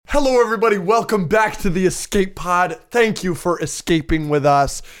Hello, everybody. Welcome back to the Escape Pod. Thank you for escaping with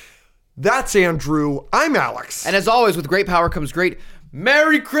us. That's Andrew. I'm Alex. And as always, with great power comes great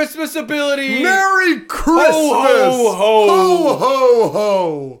Merry Christmas ability. Merry Christmas. Ho, ho, ho. Ho, ho,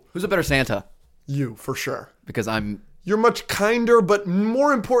 ho. Who's a better Santa? You, for sure. Because You're much kinder, but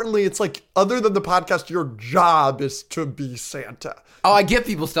more importantly, it's like, other than the podcast, your job is to be Santa. Oh, I give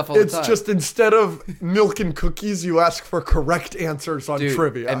people stuff all the time. It's just, instead of milk and cookies, you ask for correct answers on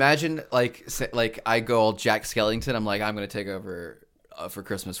trivia. Imagine, like I go all Jack Skellington. I'm like, I'm going to take over for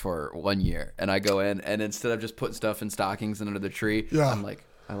Christmas for 1 year. And I go in, and instead of just putting stuff in stockings and under the tree, I'm like,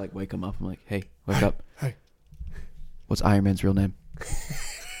 I wake them up. I'm like, hey, wake up. Hey. What's Iron Man's real name?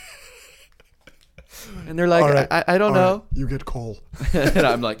 And they're like, right. I don't know. Right. You get coal. And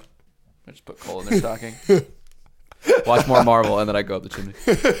I'm like, I just put coal in their stocking. Watch more Marvel, and then I go up the chimney.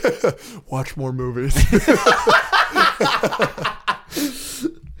 Watch more movies.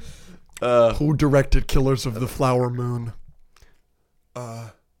 Who directed Killers of the Flower Moon?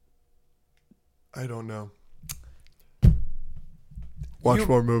 I don't know. Watch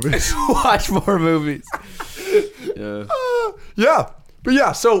more movies. Watch more movies. Yeah. But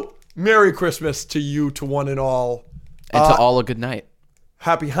yeah, so Merry Christmas to you, to one and all. And to all a good night.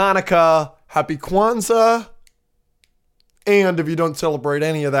 Happy Hanukkah. Happy Kwanzaa. And if you don't celebrate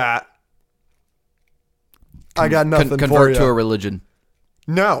any of that, I got nothing for you. Convert to a religion.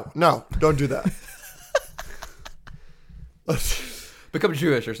 No, don't do that. Become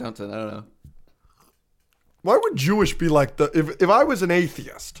Jewish or something. I don't know. Why would Jewish be like if I was an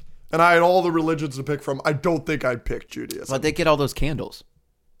atheist and I had all the religions to pick from, I don't think I'd pick Judaism. But they get all those candles.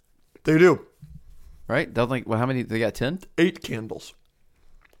 They do. Right? Don't think, well, how many? They got 10? 8 candles.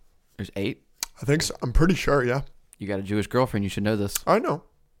 There's 8? I think so. I'm pretty sure, yeah. You got a Jewish girlfriend. You should know this. I know.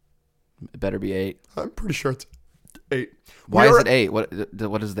 It better be 8. I'm pretty sure it's 8. Why is it 8? What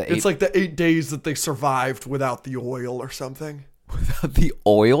is the 8? It's like the 8 days that they survived without the oil or something. Without the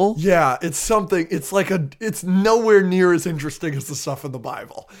oil? Yeah, it's something. It's like it's nowhere near as interesting as the stuff in the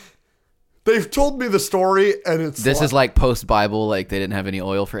Bible. They've told me the story, and This is like post-Bible, like they didn't have any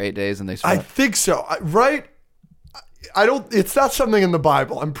oil for 8 days and they survived. I think so. Right? I don't. It's not something in the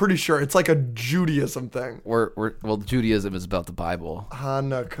Bible. I'm pretty sure it's like a Judaism thing. Well, Judaism is about the Bible.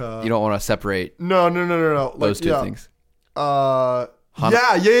 Hanukkah. You don't want to separate No. those two things. Yeah.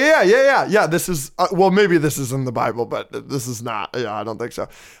 This is well, maybe this is in the Bible, but this is not. Yeah, I don't think so.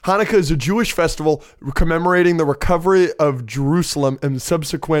 Hanukkah is a Jewish festival commemorating the recovery of Jerusalem and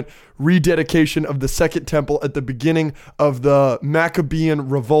subsequent rededication of the Second Temple at the beginning of the Maccabean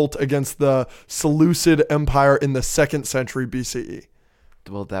revolt against the Seleucid Empire in the 2nd century BCE.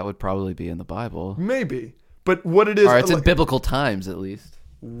 Well, that would probably be in the Bible. Maybe, but what it is? Or it's in biblical times, at least.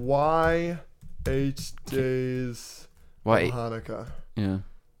 Why 8 days? Why? Of Hanukkah. Yeah.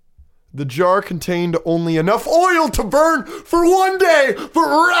 The jar contained only enough oil to burn for 1 day, but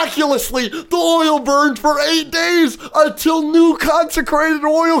miraculously, the oil burned for 8 days until new consecrated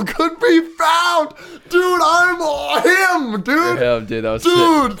oil could be found. Dude, I'm him, dude. Yeah, dude, that was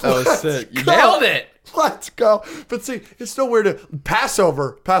dude, sick. That was sick. You go. nailed it. Let's go. But see, it's so weird.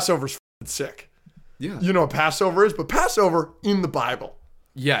 Passover's f***ing sick. Yeah. You know what Passover is, but Passover in the Bible.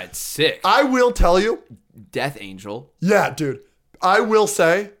 Yeah, it's sick. I will tell you. Death angel. Yeah, dude. I will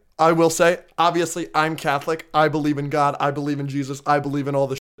say, obviously, I'm Catholic. I believe in God. I believe in Jesus. I believe in all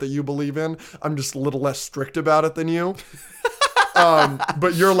the shit that you believe in. I'm just a little less strict about it than you.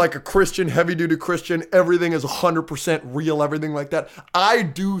 But you're like a Christian, heavy-duty Christian. Everything is 100% real, everything like that. I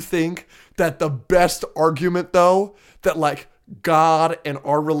do think that the best argument, though, that like God and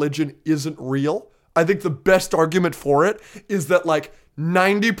our religion isn't real, I think the best argument for it is that like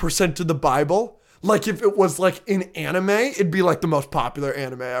 90% of the Bible, like if it was like in anime, it'd be like the most popular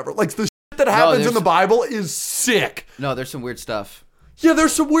anime ever. Like the shit that happens in the Bible is sick. No, there's some weird stuff. Yeah,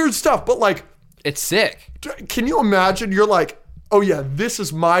 there's some weird stuff, but like... It's sick. Can you imagine? You're like, oh yeah, this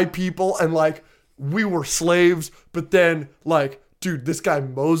is my people, and like, we were slaves, but then like, dude, this guy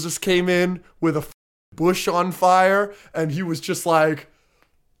Moses came in with a bush on fire, and he was just like,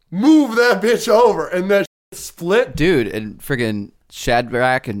 move that bitch over, and that split. Dude, and friggin'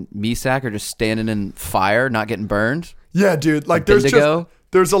 Shadrach and Meshach are just standing in fire, not getting burned. Yeah, dude. Like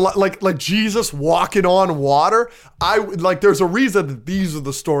there's a lot like Jesus walking on water. There's a reason that these are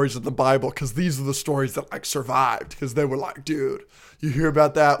the stories of the Bible, because these are the stories that like survived, because they were like, dude, you hear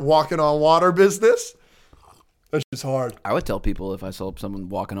about that walking on water business? That's just hard. I would tell people if I saw someone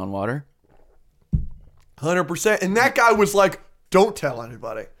walking on water. 100%. And that guy was like, don't tell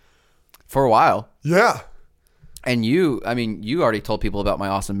anybody. For a while. Yeah. And you already told people about my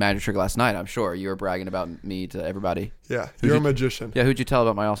awesome magic trick last night. I'm sure you were bragging about me to everybody. Yeah, you're a magician. Yeah, who'd you tell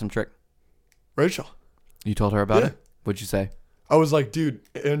about my awesome trick? Rachel. You told her about it? What'd you say? I was like, dude,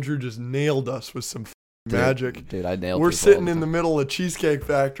 Andrew just nailed us with some magic. Dude, I nailed. We're sitting in the middle of Cheesecake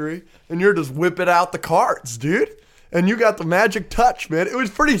Factory, and you're just whipping out the cards, dude. And you got the magic touch, man. It was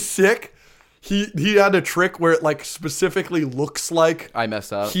pretty sick. He had a trick where it like specifically looks like I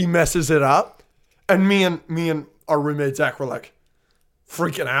mess up. He messes it up, and me and our roommate Zach were like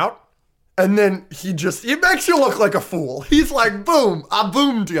freaking out. And then he makes you look like a fool. He's like, boom, I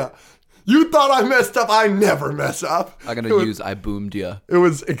boomed you. You thought I messed up. I never mess up. I'm gonna use I boomed you. It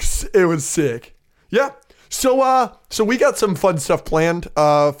was sick. Yeah. So we got some fun stuff planned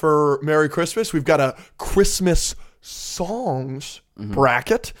for Merry Christmas. We've got a Christmas songs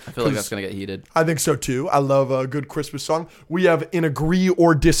bracket. I feel like that's gonna get heated. I think so too. I love a good Christmas song. We have an agree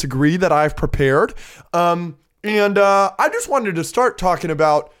or disagree that I've prepared. And I just wanted to start talking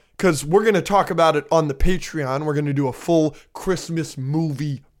about, because we're going to talk about it on the Patreon. We're going to do a full Christmas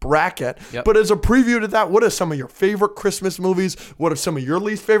movie bracket. Yep. But as a preview to that, what are some of your favorite Christmas movies? What are some of your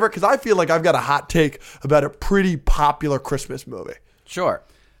least favorite? Because I feel like I've got a hot take about a pretty popular Christmas movie. Sure.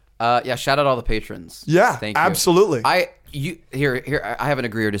 Yeah, shout out all the patrons. Yeah, thank you. Absolutely. Here, I have an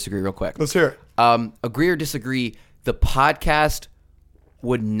agree or disagree real quick. Let's hear it. Agree or disagree, the podcast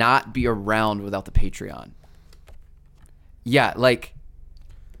would not be around without the Patreon. Yeah, like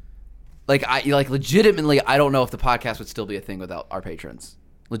legitimately, I don't know if the podcast would still be a thing without our patrons.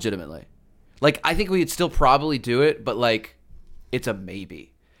 Legitimately. Like, I think we'd still probably do it, but like, it's a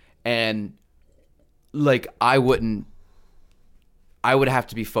maybe. And like, I would have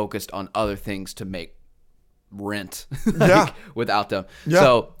to be focused on other things to make rent without them. Yeah.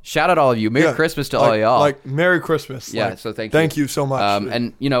 So shout out all of you. Merry Christmas to all y'all. Like Merry Christmas. Yeah. So thank you so much.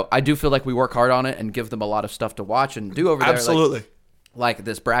 And I do feel like we work hard on it and give them a lot of stuff to watch and do over there. Absolutely. Like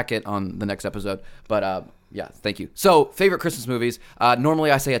this bracket on the next episode. But yeah, thank you. So favorite Christmas movies.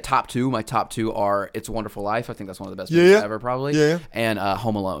 Normally I say a top two. My top two are It's a Wonderful Life. I think that's one of the best movies ever probably. Yeah. And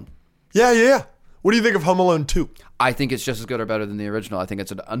Home Alone. Yeah. What do you think of Home Alone 2? I think it's just as good or better than the original. I think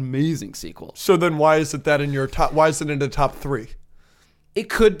it's an amazing sequel. So then why is it in your top? Why is it in the top 3? It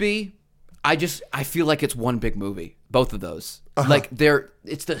could be. I feel like it's one big movie. Both of those. Like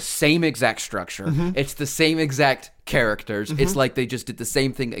it's the same exact structure. Mm-hmm. It's the same exact characters. Mm-hmm. It's like they just did the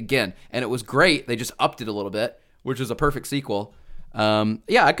same thing again. And it was great. They just upped it a little bit, which is a perfect sequel.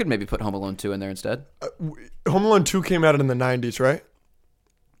 Yeah, I could maybe put Home Alone 2 in there instead. Home Alone 2 came out in the 90s, right?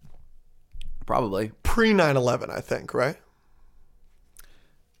 Probably. Pre 9/11, I think, right?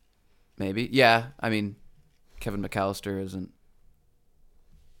 Maybe. Yeah. I mean, Kevin McAllister isn't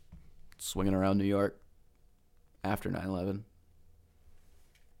swinging around New York after 9/11.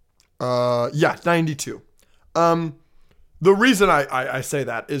 Yeah, 92. The reason I say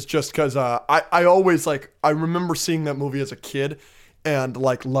that is just because I always I remember seeing that movie as a kid and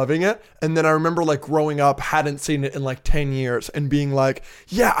like loving it, and then I remember like growing up, hadn't seen it in like 10 years and being like,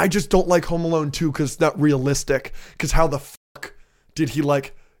 yeah, I just don't like Home Alone 2 because it's not realistic, because how the fuck did he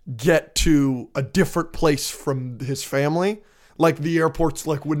like get to a different place from his family? Like the airports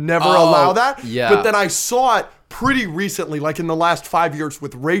like would never allow that. Yeah. But then I saw it pretty recently, like in the last 5 years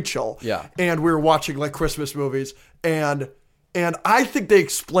with Rachel. Yeah. And we were watching like Christmas movies, and I think they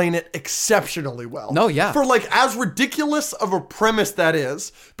explain it exceptionally well. No, yeah. For like as ridiculous of a premise that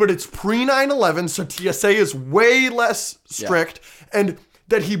is, but it's pre 9/11, so TSA is way less strict, and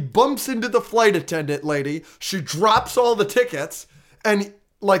that he bumps into the flight attendant lady, she drops all the tickets, and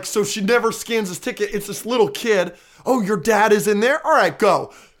like, so she never scans his ticket. It's this little kid. Oh, your dad is in there? All right,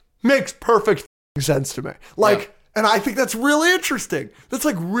 go. Makes perfect sense to me. Like, and I think that's really interesting. That's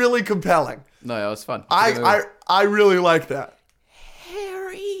like really compelling. No, yeah, it was fun. I really like that.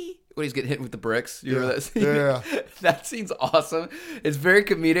 Harry. When he's getting hit with the bricks. You remember that scene? Yeah. That scene's awesome. It's very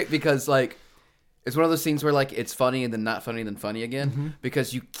comedic because like, it's one of those scenes where like it's funny and then not funny and then funny again,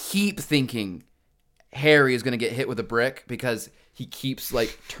 because you keep thinking Harry is going to get hit with a brick because he keeps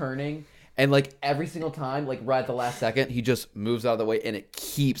like turning, and like every single time, like right at the last second, he just moves out of the way and it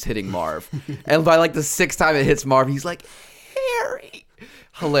keeps hitting Marv. And by like the 6th time it hits Marv, he's like, Harry.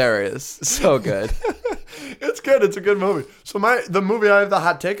 Hilarious. So good. It's good. It's a good movie. So the movie I have the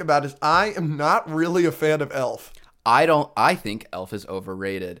hot take about is I am not really a fan of Elf. I think Elf is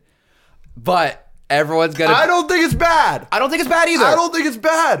overrated. But everyone's gonna... I don't think it's bad. I don't think it's bad either. I don't think it's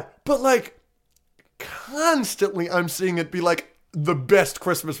bad. But like, constantly I'm seeing it be like the best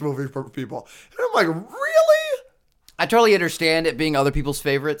Christmas movie for people. And I'm like, really? I totally understand it being other people's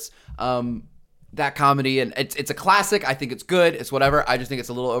favorites. That comedy, and it's a classic. I think it's good. It's whatever. I just think it's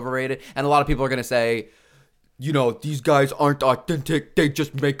a little overrated. And a lot of people are going to say these guys aren't authentic. They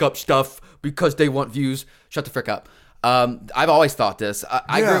just make up stuff because they want views. Shut the frick up. I've always thought this.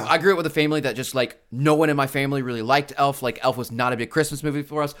 I grew up with a family that just like no one in my family really liked Elf. Like Elf was not a big Christmas movie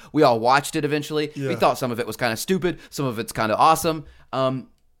for us. We all watched it eventually. Yeah. We thought some of it was kind of stupid. Some of it's kind of awesome.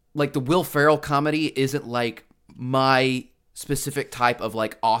 Like the Will Ferrell comedy isn't like my specific type of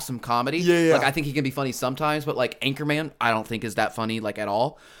like awesome comedy. Yeah. Like I think he can be funny sometimes, but like Anchorman, I don't think is that funny like at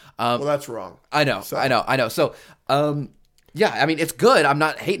all. Well, that's wrong. I know. So, yeah, I mean, it's good. I'm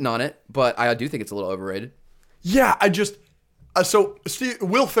not hating on it, but I do think it's a little overrated. Yeah,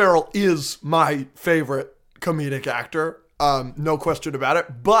 Will Ferrell is my favorite comedic actor. No question about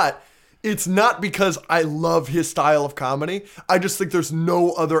it. But it's not because I love his style of comedy. I just think there's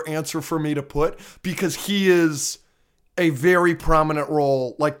no other answer for me to put because he is a very prominent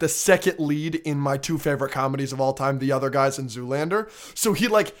role, like the second lead in my two favorite comedies of all time, The Other Guys and Zoolander. So he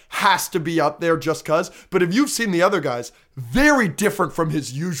like has to be up there just cause. But if you've seen The Other Guys, very different from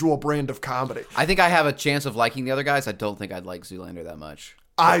his usual brand of comedy. I think I have a chance of liking The Other Guys. I don't think I'd like Zoolander that much.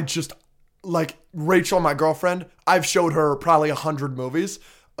 I just like Rachel, my girlfriend. I've showed her probably 100 movies.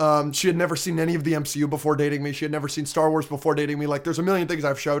 She had never seen any of the MCU before dating me. She had never seen Star Wars before dating me. Like there's a million things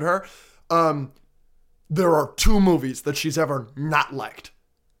I've showed her. There are 2 movies that she's ever not liked.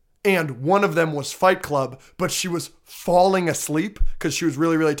 And one of them was Fight Club, but she was falling asleep because she was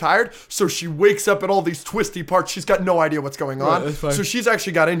really, really tired. So she wakes up at all these twisty parts. She's got no idea what's going on. Right, so she's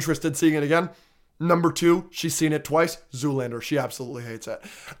actually got interested seeing it again. Number 2, she's seen it twice. Zoolander. She absolutely hates it.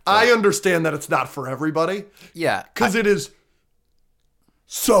 Yeah. I understand that it's not for everybody. Yeah. Because it is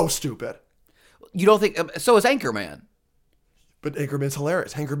so stupid. You don't think... So is Anchorman. But Anchorman's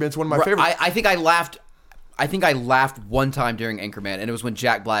hilarious. Anchorman's one of my favorites. I think I laughed one time during Anchorman, and it was when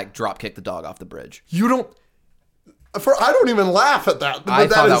Jack Black drop kicked the dog off the bridge. I don't even laugh at that. I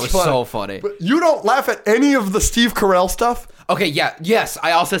thought that was so funny. But you don't laugh at any of the Steve Carell stuff? Okay, yeah, yes.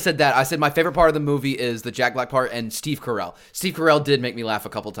 I also said that. I said my favorite part of the movie is the Jack Black part and Steve Carell. Steve Carell did make me laugh a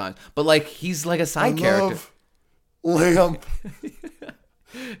couple times, but like he's like a side character. Lamp.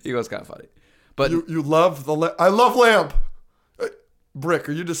 He was kind of funny, but you love I love Lamp. Brick,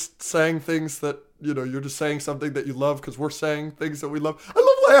 are you just saying things that you're just saying something that you love because we're saying things that we love? I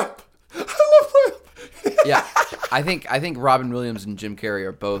love Lamp. I love Lamp. Yeah, I think Robin Williams and Jim Carrey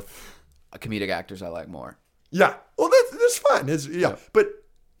are both comedic actors I like more. Yeah, well that's fine. But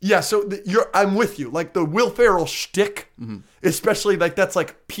yeah. So I'm with you. Like the Will Ferrell shtick, especially like that's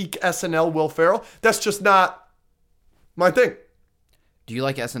like peak SNL Will Ferrell. That's just not my thing. Do you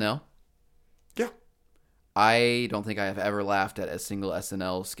like SNL? Yeah. I don't think I have ever laughed at a single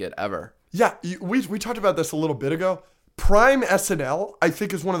SNL skit ever. Yeah, we talked about this a little bit ago. Prime SNL, I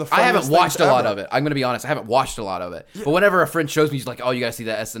think, is one of the funniest I haven't watched a lot ever. of it. I'm going to be honest. I haven't watched a lot of it. Yeah. But whenever a friend shows me, he's like, oh, you got to see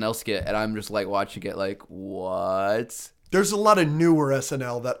that SNL skit. And I'm just like watching it like, what? There's a lot of newer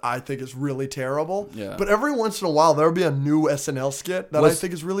SNL that I think is really terrible. Yeah. But every once in a while, there'll be a new SNL skit that I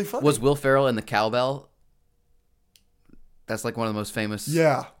think is really funny. Was Will Ferrell in the Cowbell? That's like one of the most famous.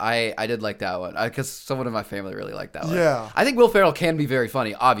 Yeah. I did like that one because someone in my family really liked that one. Yeah. I think Will Ferrell can be very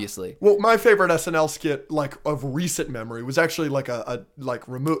funny, obviously. Well, my favorite SNL skit, like of recent memory, was actually like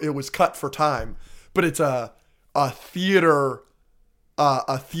it was cut for time, but it's a theater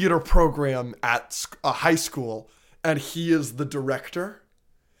program at a high school, and he is the director,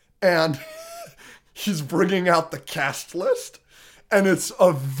 and he's bringing out the cast list, and it's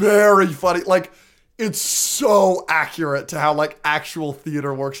a very funny like. It's so accurate to how like actual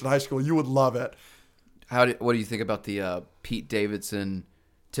theater works in high school. You would love it. What do you think about the Pete Davidson,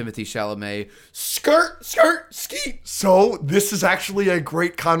 Timothy Chalamet, skirt, skeet? So this is actually a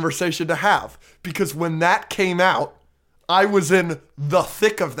great conversation to have because when that came out, I was in the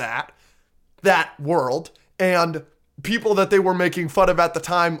thick of that world, and people that they were making fun of at the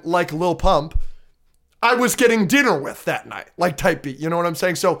time, like Lil Pump, I was getting dinner with that night, like type beat. You know what I'm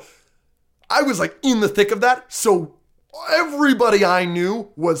saying? So I was like in the thick of that. So everybody I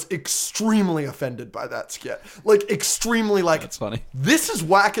knew was extremely offended by that skit. Like extremely like, that's funny. This is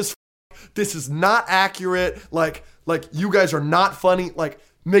whack as f***. This is not accurate. Like you guys are not funny. Like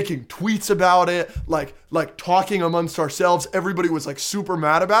making tweets about it. Like talking amongst ourselves. Everybody was like super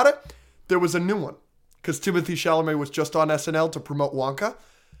mad about it. There was a new one because Timothy Chalamet was just on SNL to promote Wonka.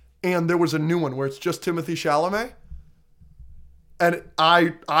 And there was a new one where it's just Timothy Chalamet. And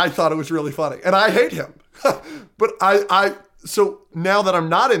I thought it was really funny. And I hate him. But so now that I'm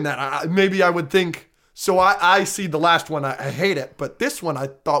not in that, maybe I would think, so I see the last one, I hate it. But this one I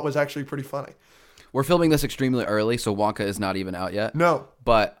thought was actually pretty funny. We're filming this extremely early, so Wonka is not even out yet. No.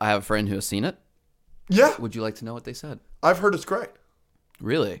 But I have a friend who has seen it. Yeah. Would you like to know what they said? I've heard it's great.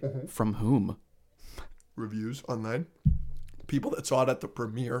 Really? Mm-hmm. From whom? reviews online. People that saw it at the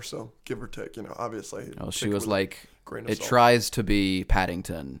premiere, so give or take, obviously. Oh, she was like, it salt. tries to be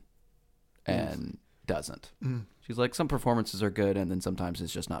Paddington and doesn't. She's like, some performances are good, and then sometimes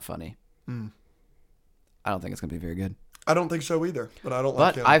it's just not funny. I don't think it's going to be very good. I don't think so either, but I don't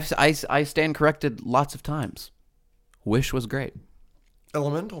like But him. I stand corrected lots of times. Wish was great.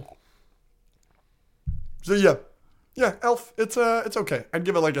 Elemental. So yeah, Elf. It's okay. I'd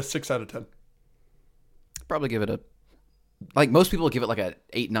give it like a 6 out of 10. Probably give it a, like most people give it like a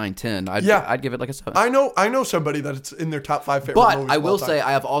 8, 9, 10. I'd give it like a 7. I know somebody that it's in their top 5 favorite But movies. I of all will time. say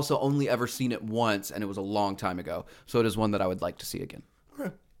I have also only ever seen it once, and it was a long time ago. So it is one that I would like to see again. Okay.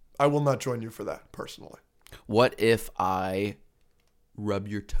 I will not join you for that personally. What if I rub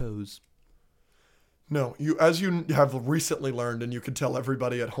your toes? No, as you have recently learned, and you can tell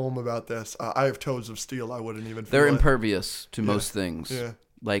everybody at home about this, I have toes of steel. I wouldn't even feel They're it. impervious to most things. Yeah.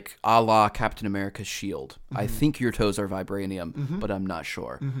 Like a la Captain America's shield. I think your toes are vibranium, but I'm not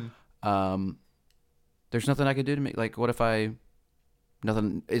sure. There's nothing I could do to make, like, what if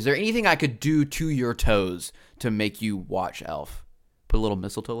nothing, is there anything I could do to your toes to make you watch Elf? Put a little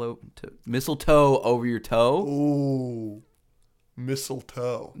mistletoe over your toe? Ooh.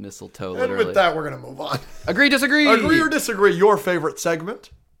 Mistletoe. Mistletoe, And literally. with that, we're going to move on. Agree, disagree. Agree or disagree, your favorite segment?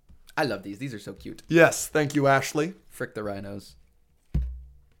 I love these. These are so cute. Yes, thank you, Ashley. Frick the rhinos.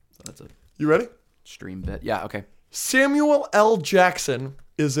 So that's a You ready? stream bit. Yeah, okay. Samuel L. Jackson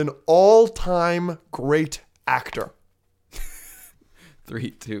is an all-time great actor.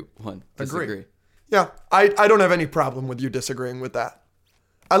 3, 2, 1. Agree. Disagree. Yeah, I don't have any problem with you disagreeing with that.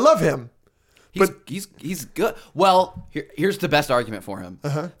 I love him. He's good. Well, here's the best argument for him.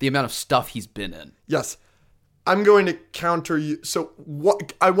 The amount of stuff he's been in. Yes. I'm going to counter you. So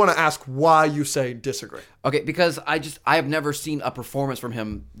I want to ask why you say disagree. Okay, because I have never seen a performance from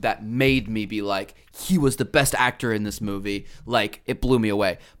him that made me be like, he was the best actor in this movie. Like, it blew me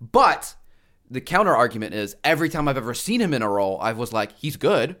away. But the counter argument is every time I've ever seen him in a role, I was like, he's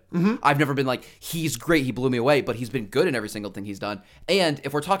good. I've never been like, he's great, he blew me away, but he's been good in every single thing he's done. And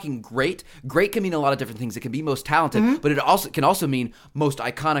if we're talking great can mean a lot of different things. It can be most talented, but it can also mean most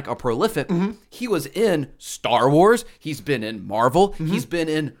iconic or prolific. He was in Star Wars. He's been in Marvel. He's been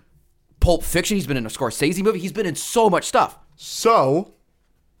in Pulp Fiction. He's been in a Scorsese movie. He's been in so much stuff. So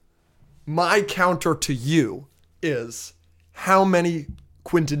my counter to you is, how many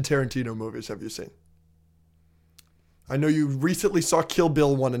Quentin Tarantino movies have you seen? I know you recently saw Kill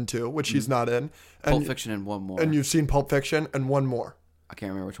Bill 1 and 2, which he's not in. And, Pulp Fiction and one more. And you've seen Pulp Fiction and one more. I can't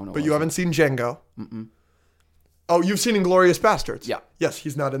remember which one it was. But you haven't seen Django. Oh, you've seen Inglourious Bastards. Yeah. Yes,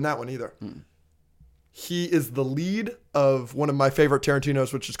 he's not in that one either. He is the lead of one of my favorite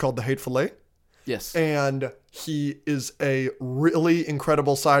Tarantinos, which is called The Hateful Eight. Yes. And he is a really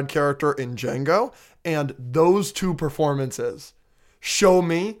incredible side character in Django. And those two performances show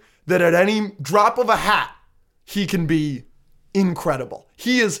me that at any drop of a hat, he can be incredible.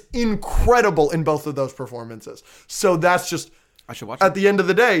 He is incredible in both of those performances. So that's just, I should watch at it. the end of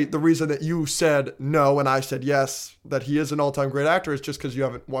the day, the reason that you said no and I said yes, that he is an all-time great actor, is just because you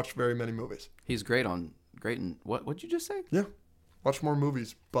haven't watched very many movies. He's great in what'd you just say? Yeah. Watch more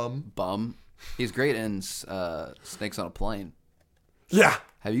movies, bum. Bum. He's great in Snakes on a Plane. Yeah.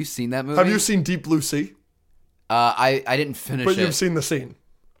 Have you seen that movie? Have you seen Deep Blue Sea? I didn't finish But it. you've seen the scene.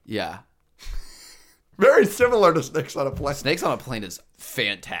 Yeah. Very similar to Snakes on a Plane. Snakes on a Plane is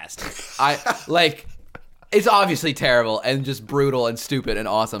fantastic. It's obviously terrible and just brutal and stupid and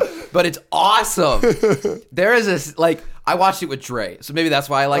awesome, but it's awesome. There is this, I watched it with Dre, so maybe that's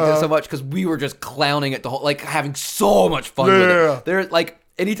why I liked it so much, because we were just clowning it the whole, having so much fun with Yeah. it. There,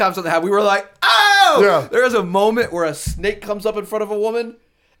 anytime something happened, we were like, oh! Yeah. There is a moment where a snake comes up in front of a woman,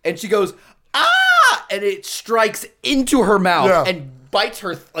 and she goes, ah! And it strikes into her mouth Yeah. and bites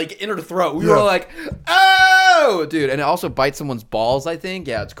her, in her throat. We were like, oh! Dude, and it also bites someone's balls, I think.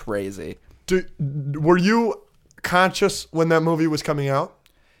 Yeah, it's crazy. Were you conscious when that movie was coming out?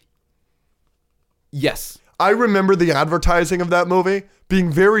 Yes. I remember the advertising of that movie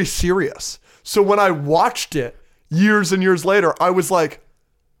being very serious. So when I watched it years and years later, I was like,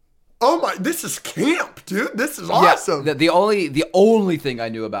 oh my, this is camp, dude. This is awesome. Yeah, the only thing I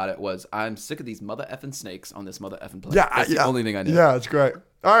knew about it was, I'm sick of these mother effing snakes on this mother effing plane. That's the only thing I knew. Yeah, it's great.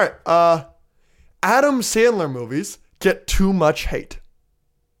 All right. Adam Sandler movies get too much hate.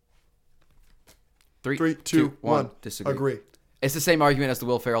 3, 2, 1. Disagree. Agree. It's the same argument as the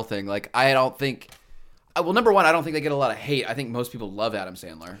Will Ferrell thing. I don't think... Well, number one, I don't think they get a lot of hate. I think most people love Adam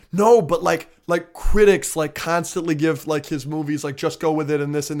Sandler. No, but critics constantly give his movies just go with it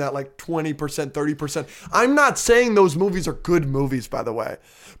and this and that 20%, 30%. I'm not saying those movies are good movies, by the way.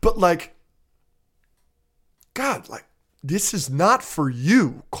 But God, like, this is not for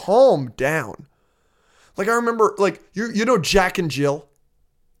you. Calm down. Like, I remember, like, you know Jack and Jill?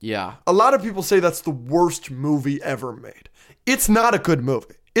 Yeah. A lot of people say that's the worst movie ever made. It's not a good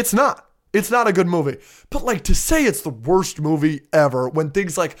movie. It's not. It's not a good movie. But, like, to say it's the worst movie ever when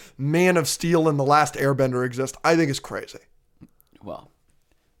things like Man of Steel and The Last Airbender exist, I think is crazy. Well,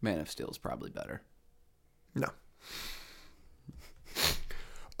 Man of Steel is probably better. No.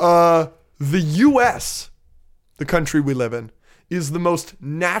 The U.S., the country we live in, is the most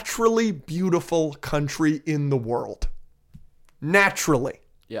naturally beautiful country in the world. Naturally.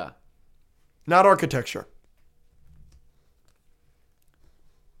 Yeah. Not architecture.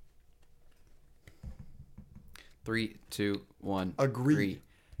 Three, two, one. Agree.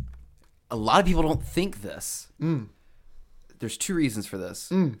 A lot of people don't think this. There's two reasons for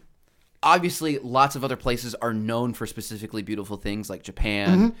this. Obviously, lots of other places are known for specifically beautiful things like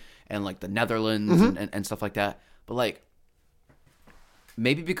Japan and like the Netherlands and stuff like that. But like,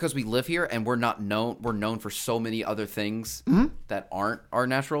 maybe because we live here and we're known for so many other things that aren't our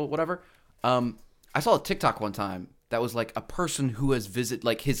natural whatever. I saw a TikTok one time that was like a person who has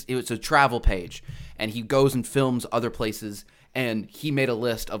it was a travel page, and he goes and films other places, and he made a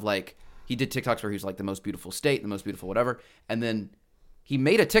list of like, he did TikToks where he's like the most beautiful state, the most beautiful whatever, and then he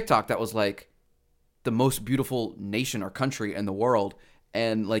made a TikTok that was like the most beautiful nation or country in the world,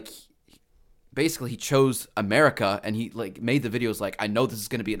 and like basically he chose America, and he like made the videos like, I know this is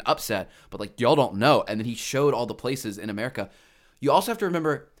going to be an upset, but like y'all don't know, and then he showed all the places in America. You also have to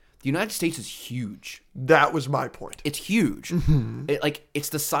remember the United States is huge. That was my point. It's huge. It's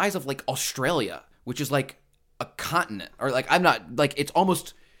the size of like Australia, which is like a continent, or like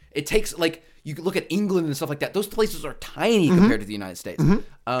it takes like, you look at England and stuff like that. Those places are tiny compared to the United States.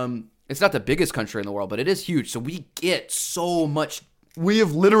 It's not the biggest country in the world, but it is huge. So we get so much. We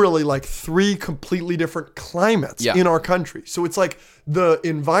have literally like 3 completely different climates in our country. So it's like the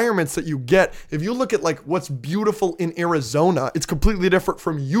environments that you get. If you look at like what's beautiful in Arizona, it's completely different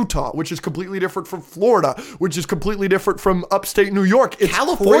from Utah, which is completely different from Florida, which is completely different from upstate New York. It's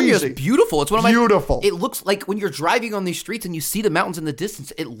California crazy. is beautiful. It's one of my beautiful. It looks like when you're driving on these streets and you see the mountains in the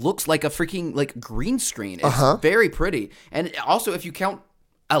distance, it looks like a freaking like green screen. It's very pretty. And also, if you count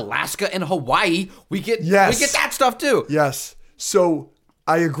Alaska and Hawaii, we get that stuff too. Yes. So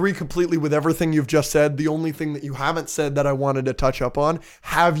I agree completely with everything you've just said. The only thing that you haven't said that I wanted to touch up on,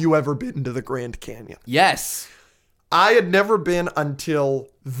 have you ever been to the Grand Canyon? Yes. I had never been until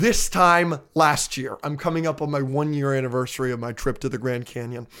this time last year. I'm coming up on my 1-year anniversary of my trip to the Grand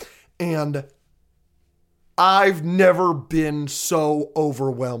Canyon. And I've never been so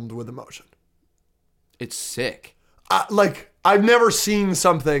overwhelmed with emotion. It's sick. I've never seen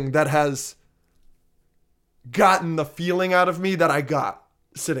something that has gotten the feeling out of me that I got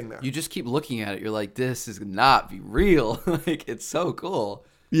sitting there. You just keep looking at it. You're like, this is not be real. Like, it's so cool.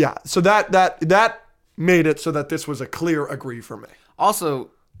 Yeah. So that made it so that this was a clear agree for me. Also,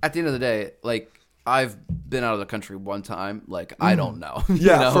 at the end of the day, like, I've been out of the country one time. Like, I don't know. Yeah,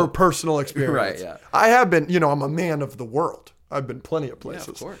 you know? for personal experience. Right, yeah. I have been, I'm a man of the world. I've been plenty of places.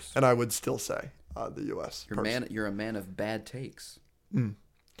 Yeah, of course. And I would still say the U.S. You're a man of bad takes.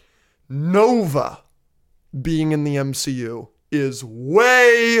 Nova being in the MCU is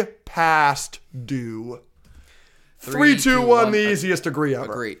way past due. 3, 2, 1, the easiest agree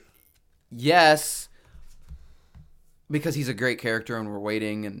ever. Agree. Yes, because he's a great character and we're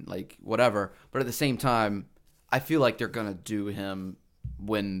waiting and like whatever. But at the same time, I feel like they're gonna do him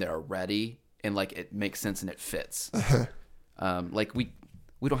when they're ready and like it makes sense and it fits. Like we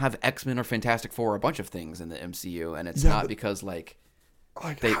don't have X-Men or Fantastic Four or a bunch of things in the MCU, and it's not because like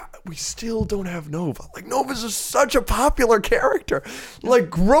we still don't have Nova. Like, Nova's just such a popular character. Like,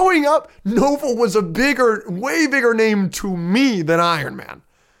 growing up, Nova was a way bigger name to me than Iron Man.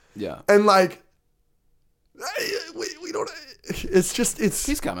 Yeah. And like, we don't.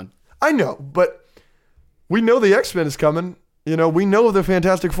 He's coming. I know, but we know the X-Men is coming. We know the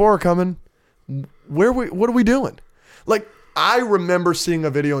Fantastic Four are coming. What are we doing? Like, I remember seeing a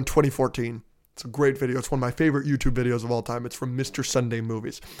video in 2014. It's a great video. It's one of my favorite YouTube videos of all time. It's from Mr. Sunday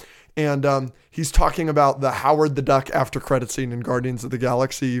Movies. And he's talking about the Howard the Duck after credit scene in Guardians of the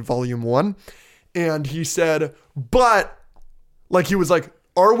Galaxy Volume 1. And he said, he was like,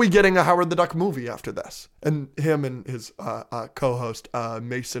 are we getting a Howard the Duck movie after this? And him and his co-host,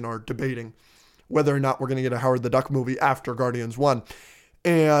 Mason, are debating whether or not we're going to get a Howard the Duck movie after Guardians 1.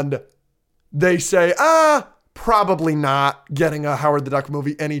 And they say, probably not getting a Howard the Duck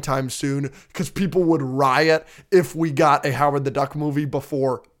movie anytime soon, because people would riot if we got a Howard the Duck movie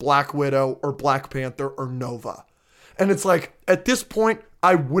before Black Widow or Black Panther or Nova. And it's like, at this point,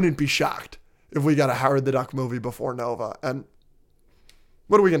 I wouldn't be shocked if we got a Howard the Duck movie before Nova. And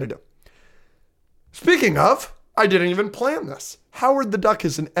what are we going to do? Speaking of, I didn't even plan this. Howard the Duck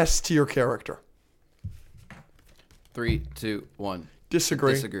is an S tier character. 3, 2, 1.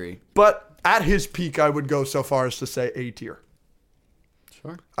 Disagree. But at his peak, I would go so far as to say A tier.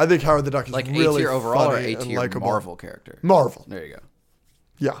 Sure. I think Howard the Duck is Like really A tier overall or funny A and tier likable. Marvel character? Marvel. There you go.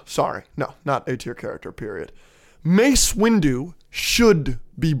 Yeah, sorry. No, not A tier character, period. Mace Windu should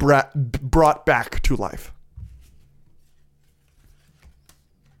be brought back to life.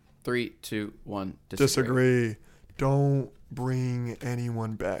 3, 2, 1. Disagree. Don't bring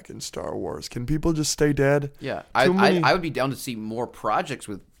anyone back in Star Wars. Can people just stay dead? Yeah, Too many- I would be down to see more projects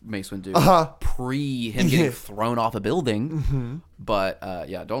with Mace Windu pre him getting thrown off a building. But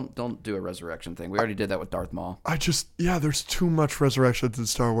yeah, don't do a resurrection thing. We already did that with Darth Maul. There's too much resurrections in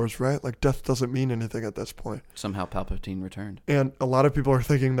Star Wars, right? Like death doesn't mean anything at this point. Somehow Palpatine returned. And a lot of people are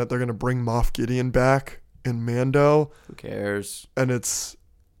thinking that they're going to bring Moff Gideon back in Mando. Who cares? And it's,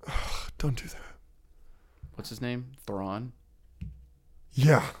 don't do that. What's his name? Thrawn?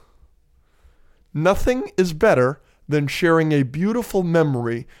 Yeah. Nothing is better than sharing a beautiful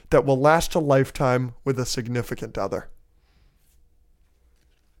memory that will last a lifetime with a significant other.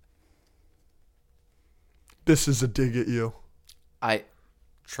 This is a dig at you.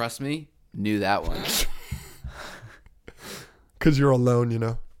 Trust me, knew that one. Because you're alone, you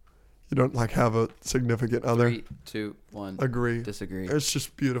know. You don't like have a significant other. 3, 2, 1. Agree. Disagree. It's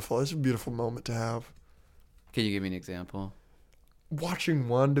just beautiful. It's a beautiful moment to have. Can you give me an example? Watching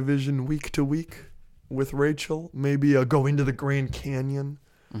WandaVision week to week with Rachel, maybe going to the Grand Canyon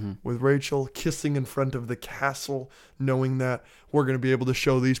with Rachel, kissing in front of the castle, knowing that we're going to be able to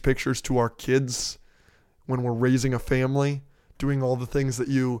show these pictures to our kids when we're raising a family, doing all the things that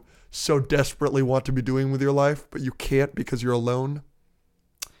you so desperately want to be doing with your life, but you can't because you're alone.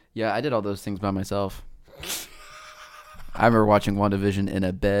 Yeah, I did all those things by myself. I remember watching WandaVision in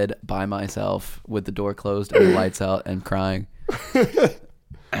a bed by myself with the door closed and the lights out and crying.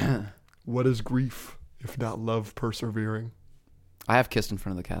 What is grief if not love persevering? I have kissed in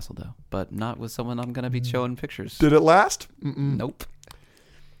front of the castle, though, but not with someone I'm going to be showing pictures. Did it last? Nope.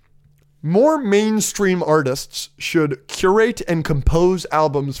 More mainstream artists should curate and compose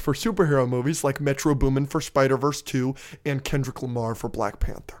albums for superhero movies like Metro Boomin for Spider-Verse 2 and Kendrick Lamar for Black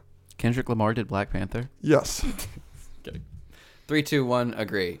Panther. Kendrick Lamar did Black Panther? Yes. Kidding. 3, 2, 1,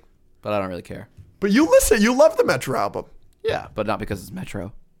 agree. But I don't really care. But you love the Metro album. Yeah, but not because it's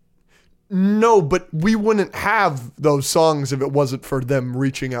Metro. No, but we wouldn't have those songs if it wasn't for them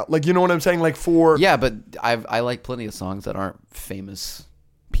reaching out. Like, you know what I'm saying? Like for... Yeah, but I like plenty of songs that aren't famous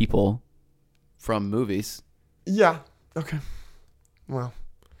people from movies. Yeah. Okay. Well.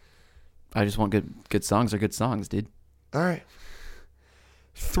 I just want good songs are good songs, dude. All right.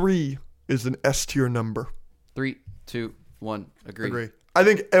 3 is an S tier number. 3, 2, 1, agree. I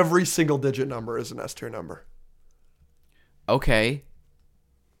think every single digit number is an S tier number. Okay.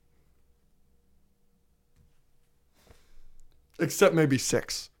 Except maybe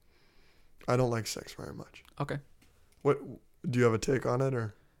 6. I don't like 6 very much. Okay. What do you have a take on it,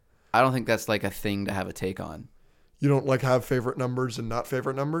 or I don't think that's like a thing to have a take on. you don't like have favorite numbers and not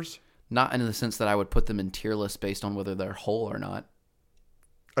favorite numbers? Not in the sense that I would put them in tier lists based on whether they're whole or not.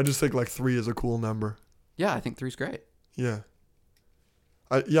 I just think like 3 is a cool number. Yeah, I think 3's great. Yeah.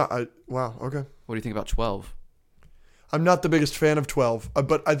 Wow, okay. What do you think about 12? I'm not the biggest fan of 12,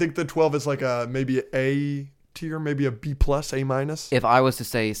 but I think the 12 is like maybe an A tier, maybe a B plus, A minus. If I was to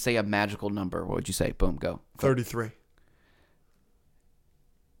say a magical number, what would you say? Boom, go. 33.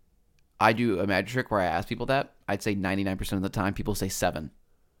 I do a magic trick where I ask people that. I'd say 99% of the time people say 7.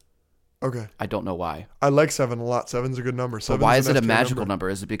 Okay. I don't know why. I like 7 a lot. 7's a good number. So why is it a magical number?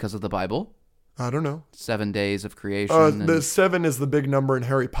 Is it because of the Bible? I don't know. 7 days of creation. The 7 is the big number in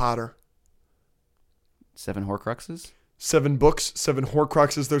Harry Potter. 7 Horcruxes? 7 books, 7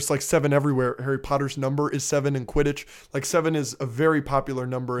 Horcruxes. There's like 7 everywhere. Harry Potter's number is 7 in Quidditch. Like 7 is a very popular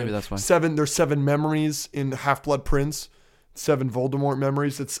number. Maybe that's why. 7, there's 7 memories in Half-Blood Prince. 7 Voldemort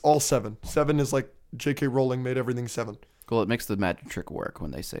memories. It's all 7. 7 is like J.K. Rowling made everything 7. Well, it makes the magic trick work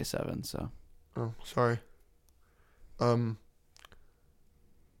when they say 7, so. Oh, sorry. 7's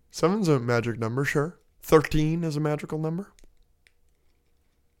a magic number, sure. 13 is a magical number.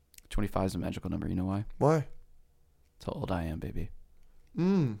 25 is a magical number. You know why? Why? That's how old I am, baby.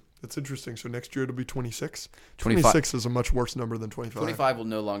 That's interesting. So next year it'll be 26. 25. 26 is a much worse number than 25. 25 will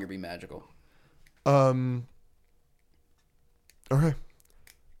no longer be magical. Okay.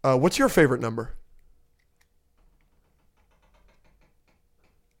 What's your favorite number?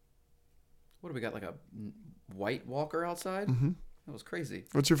 What do we got? Like a white walker outside? Mm-hmm. That was crazy.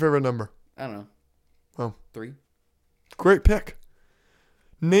 What's your favorite number? I don't know. Well, 3. Great pick.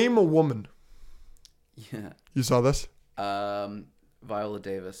 Name a woman. Yeah. You saw this? Viola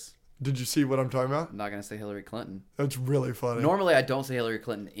Davis. Did you see what I'm talking about? I'm not gonna say Hillary Clinton. That's really funny. Normally, I don't say Hillary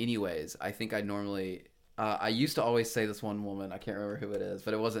Clinton anyways. I think I normally... I used to always say this one woman. I can't remember who it is,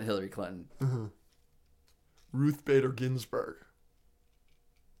 but it wasn't Hillary Clinton. Mm-hmm. Ruth Bader Ginsburg.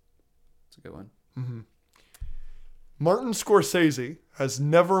 It's a good one. Mm-hmm. Martin Scorsese has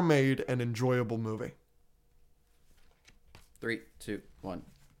never made an enjoyable movie. 3, 2, 1.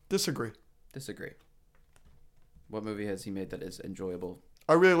 Disagree. What movie has he made that is enjoyable?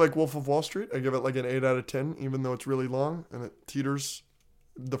 I really like Wolf of Wall Street. I give it like an 8 out of 10, even though it's really long and it teeters.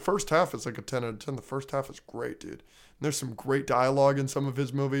 The first half is like a 10 out of 10. The first half is great, dude. And there's some great dialogue in some of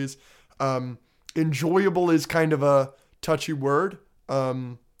his movies. Enjoyable is kind of a touchy word.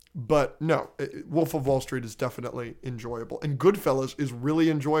 But no, Wolf of Wall Street is definitely enjoyable. And Goodfellas is really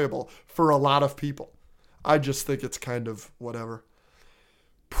enjoyable for a lot of people. I just think it's kind of whatever.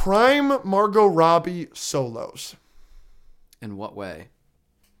 Prime Margot Robbie solos. In what way?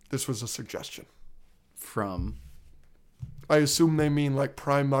 This was a suggestion. From? I assume they mean like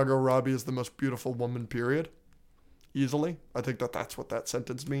prime Margot Robbie is the most beautiful woman, period. Easily. I think that's what that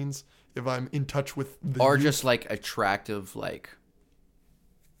sentence means. If I'm in touch with the Or youth. just like attractive, like...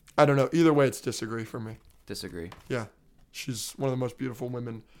 I don't know. Either way, it's disagree for me. Disagree. Yeah. She's one of the most beautiful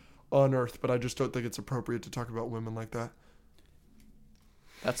women on earth, but I just don't think it's appropriate to talk about women like that.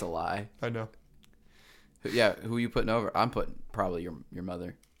 That's a lie. I know. Yeah, who are you putting over? I'm putting probably your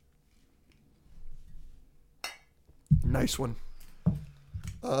mother. Nice one.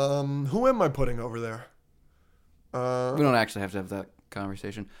 Who am I putting over there? We don't actually have to have that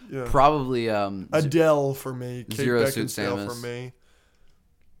conversation. Yeah. Probably Adele for me. Kate Zero Suit Beckinsale Samus. for me.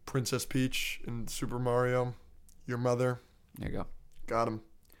 Princess Peach in Super Mario. Your mother. There you go. Got him.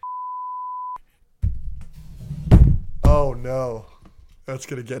 Oh no. That's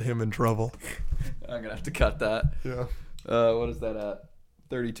going to get him in trouble. I'm going to have to cut that. Yeah. What is that at?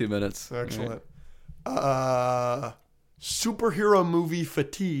 32 minutes. Excellent. Superhero movie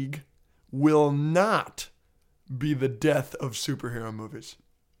fatigue will not be the death of superhero movies.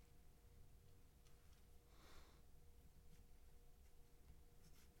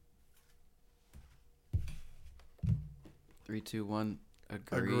 Three, two, one.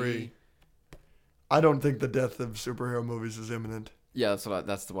 Agree. I don't think the death of superhero movies is imminent. Yeah,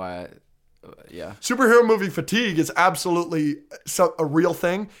 that's why I... yeah. Superhero movie fatigue is absolutely a real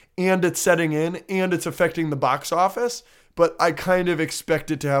thing, and it's setting in, and it's affecting the box office, but I kind of expect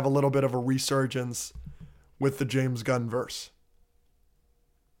it to have a little bit of a resurgence with the James Gunn verse.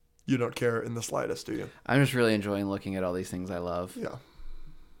 You don't care in the slightest, do you? I'm just really enjoying looking at all these things I love. Yeah.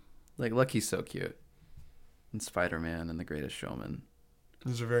 Like, look, he's so cute. And Spider-Man and The Greatest Showman.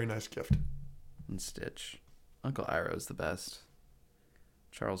 This is a very nice gift. And Stitch. Uncle Iroh's the best.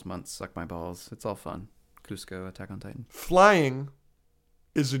 Charles Muntz, Suck My Balls. It's all fun. Cusco, Attack on Titan. Flying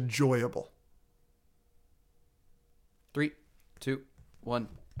is enjoyable. 3, 2, 1.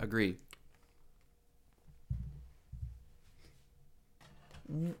 Agree.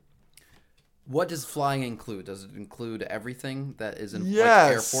 What does flying include? Does it include everything that is in like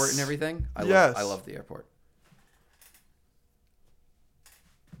airport and everything? I love the airport.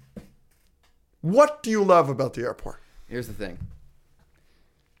 What do you love about the airport? Here's the thing.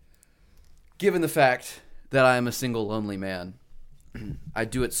 Given the fact that I am a single, lonely man, I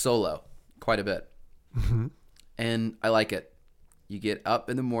do it solo quite a bit. Mm-hmm. And I like it. You get up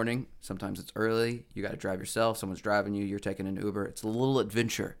in the morning. Sometimes it's early. You got to drive yourself. Someone's driving you. You're taking an Uber. It's a little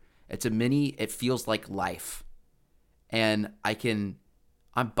adventure. It's a mini. It feels like life. And I'm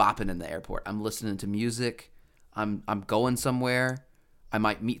bopping in the airport. I'm listening to music. I'm going somewhere. I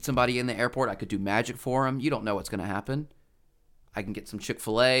might meet somebody in the airport. I could do magic for them. You don't know what's going to happen. I can get some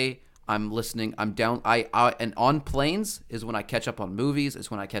Chick-fil-A. I'm listening. I'm down. And on planes is when I catch up on movies. Is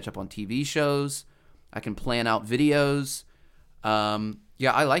when I catch up on TV shows. I can plan out videos.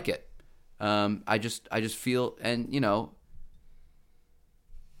 Yeah, I like it. I just feel, and you know,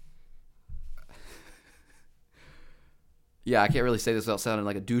 yeah, I can't really say this without sounding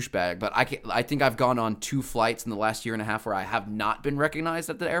like a douchebag, but I think I've gone on 2 flights in the last year and a half where I have not been recognized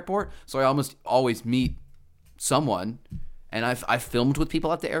at the airport. So I almost always meet someone, and I've filmed with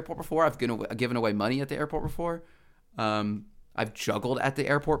people at the airport before. I've given away money at the airport before. I've juggled at the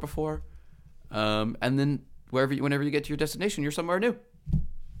airport before. And then whenever you get to your destination, you're somewhere new.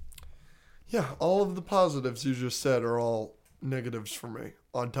 Yeah, all of the positives you just said are all negatives for me,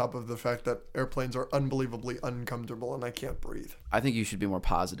 on top of the fact that airplanes are unbelievably uncomfortable and I can't breathe. I think you should be more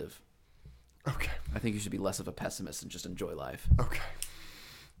positive. Okay. I think you should be less of a pessimist and just enjoy life. Okay.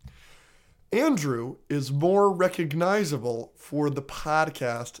 Andrew is more recognizable for the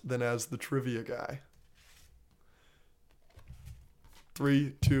podcast than as the trivia guy.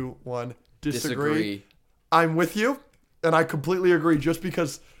 3, 2, 1. Disagree. I'm with you, and I completely agree. Just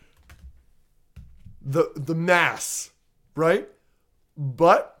because the mass, right?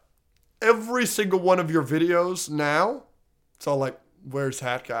 But every single one of your videos now, it's all like, where's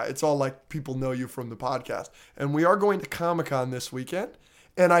Hat Guy? It's all like people know you from the podcast. And we are going to Comic-Con this weekend,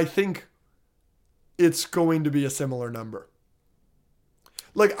 and I think it's going to be a similar number.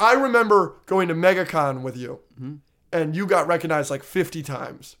 Like, I remember going to MegaCon with you, and you got recognized like 50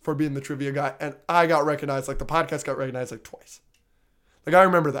 times for being the trivia guy, and I got recognized, like the podcast got recognized like twice. Like, I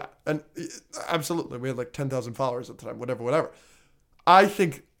remember that. And absolutely, we had like 10,000 followers at the time, whatever. I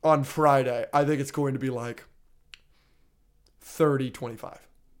think on Friday, I think it's going to be like 30, 25.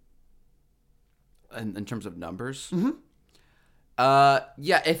 In terms of numbers? Mm-hmm.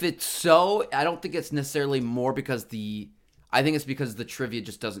 Yeah, if it's so, I don't think it's necessarily more because I think it's because the trivia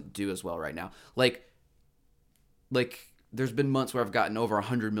just doesn't do as well right now. Like there's been months where I've gotten over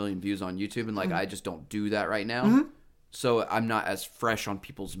 100 million views on YouTube, and like I just don't do that right now. So I'm not as fresh on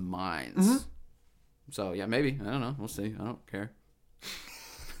people's minds. So yeah, maybe. I don't know. We'll see. I don't care.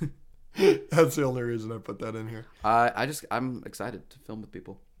 That's the only reason I put that in here. I'm excited to film with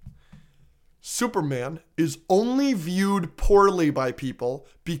people. Superman is only viewed poorly by people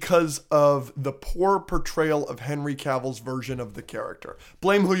because of the poor portrayal of Henry Cavill's version of the character.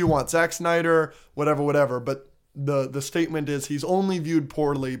 Blame who you want, Zack Snyder, whatever, but the statement is he's only viewed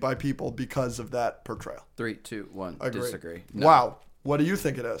poorly by people because of that portrayal. 3, 2, 1. Agree. Disagree. No. Wow. What do you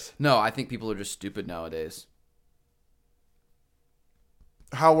think it is? No, I think people are just stupid nowadays.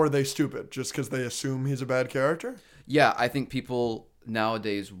 How are they stupid? Just because they assume he's a bad character? Yeah, I think people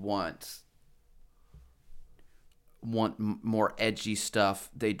nowadays want more edgy stuff.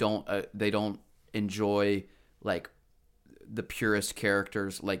 They don't enjoy like the purest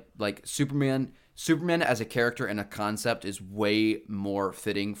characters. Like Superman as a character and a concept is way more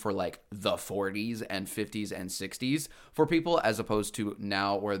fitting for like the 40s and 50s and 60s for people, as opposed to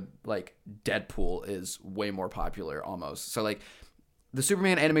now where like Deadpool is way more popular almost. So like the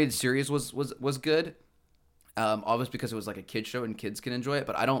Superman animated series was good, obviously because it was like a kid show and kids can enjoy it.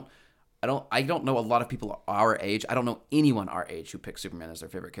 But I don't know a lot of people our age. I don't know anyone our age who picks Superman as their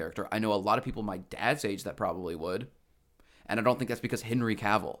favorite character. I know a lot of people my dad's age that probably would. And I don't think that's because Henry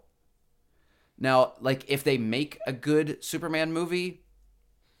Cavill. Now, like, if they make a good Superman movie,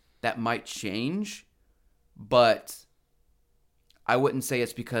 that might change. But I wouldn't say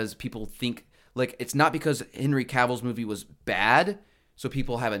it's because people think... Like, it's not because Henry Cavill's movie was bad, so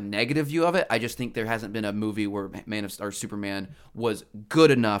people have a negative view of it. I just think there hasn't been a movie where Superman was good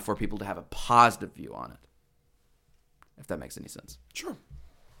enough for people to have a positive view on it. If that makes any sense. Sure.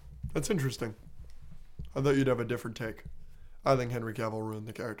 That's interesting. I thought you'd have a different take. I think Henry Cavill ruined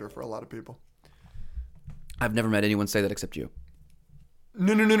the character for a lot of people. I've never met anyone say that except you.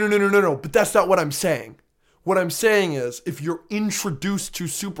 No. But that's not what I'm saying. What I'm saying is, if you're introduced to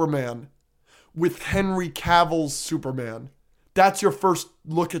Superman with Henry Cavill's Superman, that's your first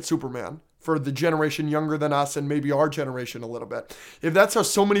look at Superman for the generation younger than us and maybe our generation a little bit. If that's how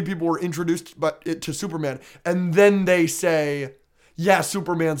so many people were introduced to Superman, and then they say, yeah,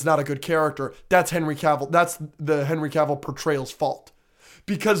 Superman's not a good character, that's Henry Cavill. That's the Henry Cavill portrayal's fault.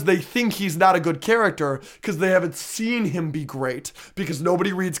 Because they think he's not a good character because they haven't seen him be great, because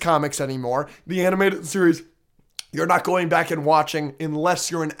nobody reads comics anymore. The animated series, you're not going back and watching unless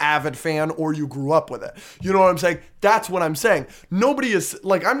you're an avid fan or you grew up with it. You know what I'm saying? That's what I'm saying. Nobody is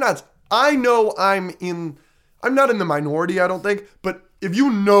like, I'm not in the minority, I don't think, but if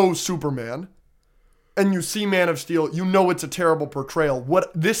you know Superman and you see Man of Steel, you know it's a terrible portrayal.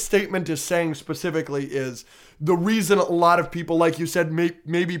 What this statement is saying specifically is the reason a lot of people, like you said,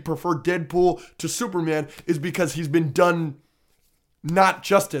 maybe prefer Deadpool to Superman is because he's been done not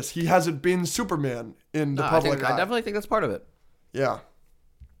justice. He hasn't been Superman in the public eye. I definitely think that's part of it. Yeah.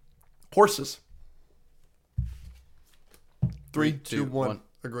 Horses. 3, 2, 1.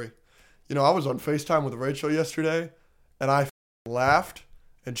 Agree. You know, I was on FaceTime with Rachel yesterday, and I laughed,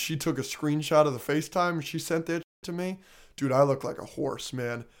 and she took a screenshot of the FaceTime, and she sent it to me. Dude, I look like a horse,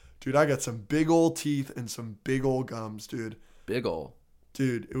 man. Dude, I got some big old teeth and some big old gums, dude. Big ol'.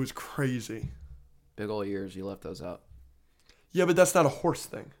 Dude, it was crazy. Big ol' ears. You left those out. Yeah, but that's not a horse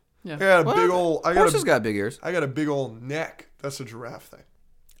thing. Yeah. Horses got big ears. I got a big old neck. That's a giraffe thing.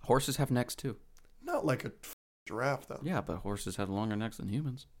 Horses have necks too. Not like a giraffe, though. Yeah, but horses have longer necks than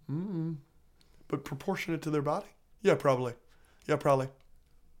humans. Mm-hmm. But proportionate to their body? Yeah, probably.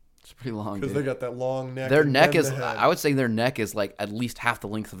 It's pretty long. Because they got that long neck. Their neck is, I would say their neck is like at least half the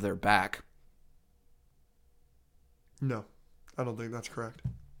length of their back. No, I don't think that's correct.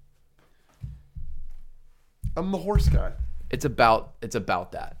 I'm the horse guy. It's about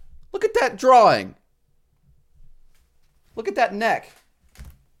that. Look at that drawing. Look at that neck.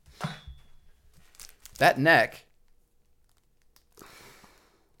 That neck.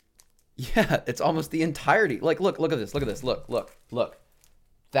 Yeah, it's almost the entirety. Like, look at this. Look at this. Look.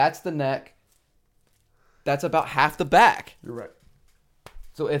 That's the neck. That's about half the back. You're right.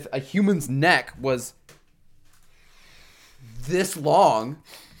 So if a human's neck was this long,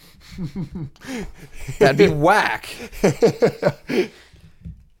 that'd be whack.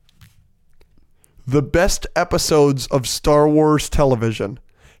 The best episodes of Star Wars television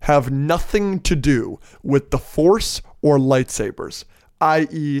have nothing to do with the Force or lightsabers,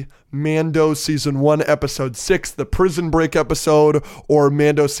 i.e. Mando Season 1, Episode 6, the Prison Break episode, or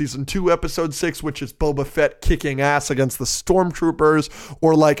Mando Season 2, Episode 6, which is Boba Fett kicking ass against the Stormtroopers,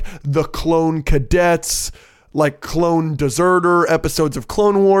 or like the Clone Cadets, like Clone Deserter episodes of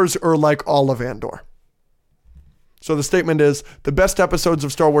Clone Wars, or like all of Andor. So the statement is, the best episodes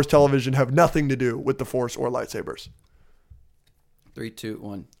of Star Wars television have nothing to do with the Force or lightsabers. 3, 2,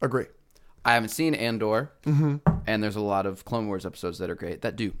 1. Agree. I haven't seen Andor, and there's a lot of Clone Wars episodes that are great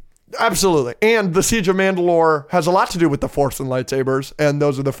that do. Absolutely. And the Siege of Mandalore has a lot to do with the Force and lightsabers, and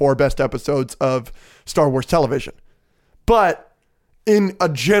those are the 4 best episodes of Star Wars television. But in a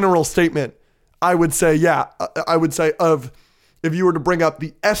general statement, I would say, if you were to bring up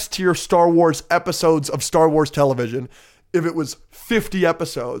the S-tier Star Wars episodes of Star Wars television, if it was 50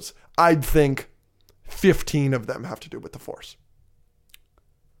 episodes, I'd think 15 of them have to do with the Force.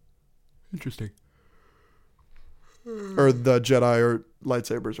 Interesting. Or the Jedi or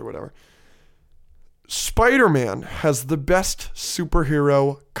lightsabers or whatever. Spider-Man has the best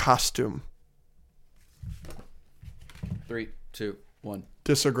superhero costume. 3, 2, 1.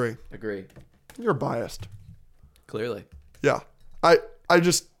 Disagree. Agree. You're biased. Clearly. Yeah. I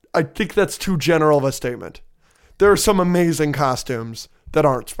think that's too general of a statement. There are some amazing costumes that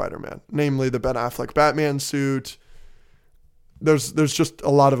aren't Spider-Man, namely the Ben Affleck Batman suit. There's just a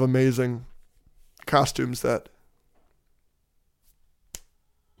lot of amazing costumes that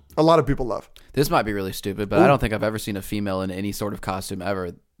a lot of people love. This might be really stupid, but I don't think I've ever seen a female in any sort of costume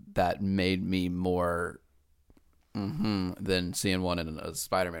ever that made me more than seeing one in a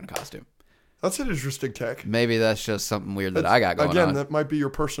Spider-Man costume. That's an interesting take. Maybe that's just something weird that I got going on. Again, that might be your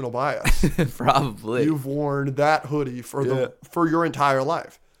personal bias. Probably. You've worn that hoodie for your entire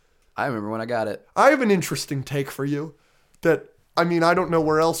life. I remember when I got it. I have an interesting take for you that, I mean, I don't know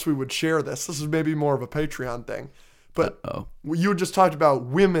where else we would share this. This is maybe more of a Patreon thing. But you just talked about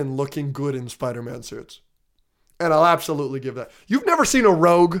women looking good in Spider-Man suits. And I'll absolutely give that. You've never seen a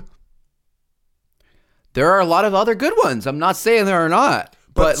Rogue? There are a lot of other good ones. I'm not saying there are not.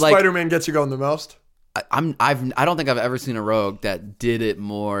 But Spider-Man gets you going the most? I don't think I've ever seen a Rogue that did it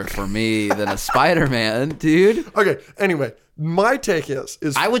more for me than a Spider-Man, dude. Okay, anyway, my take is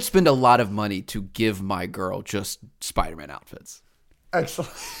I would spend a lot of money to give my girl just Spider-Man outfits.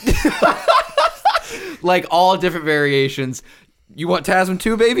 Excellent. Like all different variations. You want Tasman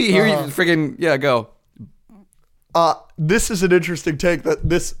too, baby? Here you freaking, go. This is an interesting take that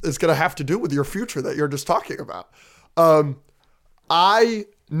this is going to have to do with your future that you're just talking about. I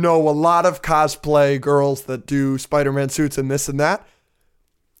know a lot of cosplay girls that do Spider-Man suits and this and that.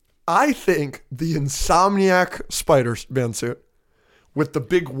 I think the Insomniac Spider-Man suit with the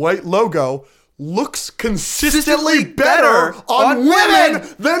big white logo looks consistently better on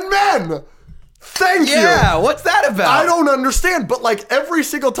women than men. Thank you. Yeah, what's that about? I don't understand, but like every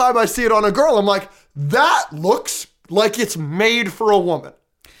single time I see it on a girl, I'm like, that looks like it's made for a woman.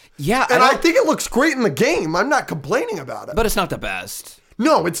 Yeah. And I think it looks great in the game. I'm not complaining about it. But it's not the best.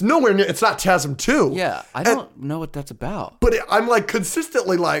 No, it's nowhere near. It's not TASM 2. Yeah, I don't know what that's about. But I'm like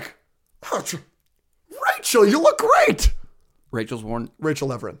consistently like, oh, Rachel, you look great.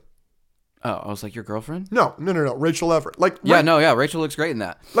 Rachel Everett. Oh, I was like, your girlfriend? No. Rachel Everett. Like, Rachel looks great in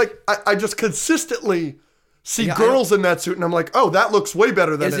that. Like, I just consistently see girls in that suit, and I'm like, oh, that looks way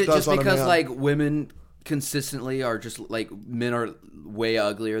better than it does on a man. Is it just because like women consistently are just like men are way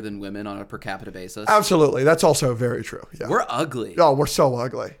uglier than women on a per capita basis? Absolutely, that's also very true. Yeah. We're ugly. Oh, we're so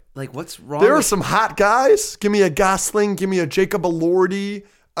ugly. Like, what's wrong? There are some hot guys. Give me a Gosling. Give me a Jacob Elordi.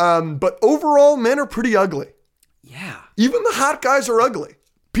 But overall, men are pretty ugly. Yeah. Even the hot guys are ugly.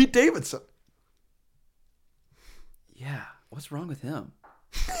 Pete Davidson. Yeah. What's wrong with him?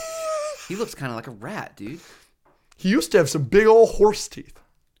 He looks kind of like a rat, dude. He used to have some big old horse teeth.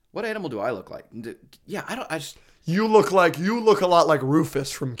 What animal do I look like? Yeah, You look a lot like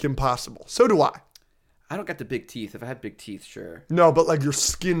Rufus from Kim Possible. So do I. I don't got the big teeth. If I had big teeth, sure. No, but like your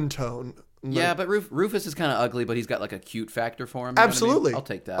skin tone. Yeah, but Rufus is kind of ugly, but he's got like a cute factor for him. You know what I mean? Absolutely. I'll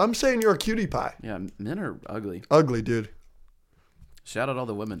take that. I'm saying you're a cutie pie. Yeah, men are ugly. Ugly, dude. Shout out all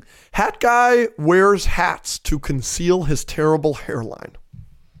the women. Hat guy wears hats to conceal his terrible hairline.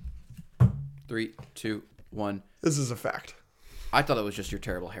 3, 2, 1. This is a fact. I thought it was just your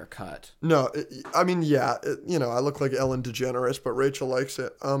terrible haircut. No, I mean, yeah, I look like Ellen DeGeneres, but Rachel likes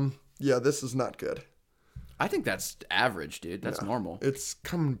it. Yeah, this is not good. I think that's average, dude. That's normal. It's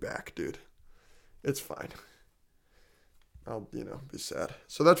coming back, dude. It's fine. I'll, be sad.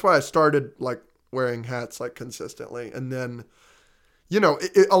 So that's why I started like wearing hats like consistently. And then,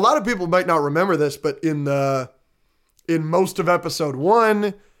 a lot of people might not remember this, but in most of episode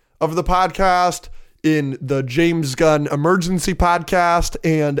 1 of the podcast, in the James Gunn emergency podcast,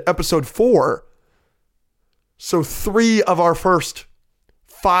 and episode 4, so 3 of our first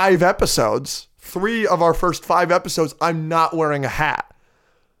 5 episodes, I'm not wearing a hat.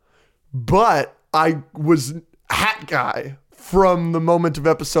 But I was hat guy from the moment of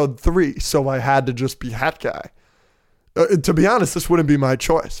episode 3, so I had to just be hat guy. To be honest, this wouldn't be my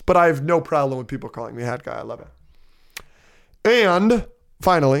choice, but I have no problem with people calling me hat guy. I love it. And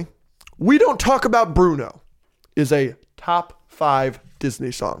finally, We Don't Talk About Bruno is a top 5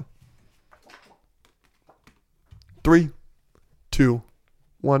 Disney song. 3, 2,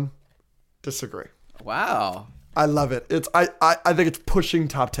 1. Disagree. Wow. I love it. I think it's pushing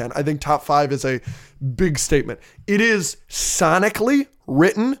top 10. I think top 5 is a big statement. It is sonically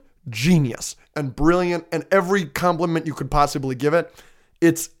written genius and brilliant, and every compliment you could possibly give it,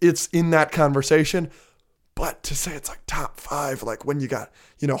 it's in that conversation. But to say it's like top 5, like when you got,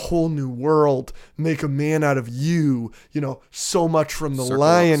 Whole New World, Make a Man Out of You, so much from the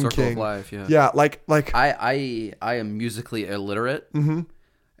Lion King. Of Life, yeah. Yeah, like I am musically illiterate, and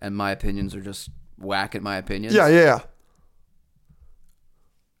my opinions are just whack at my opinions. Yeah.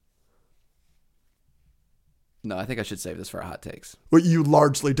 No, I think I should save this for our hot takes. What you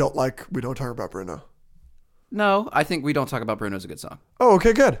largely don't like, We Don't Talk About Bruno. No, I think We Don't Talk About Bruno is a good song. Oh,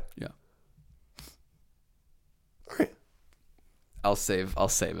 okay, good. Yeah. All right. I'll save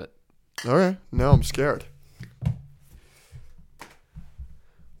it. All right. Now I'm scared.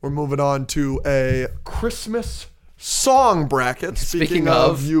 We're moving on to a Christmas song bracket. Speaking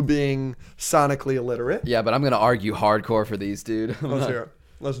of you being sonically illiterate. Yeah, but I'm going to argue hardcore for these, dude. Let's hear it.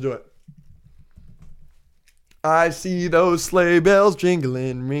 Let's do it. I see those sleigh bells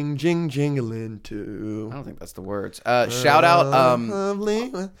jingling, ring, jingling too. I don't think that's the words. Shout out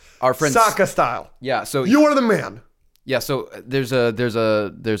our friend Sokka Style. Yeah, so you are the man. Yeah, so there's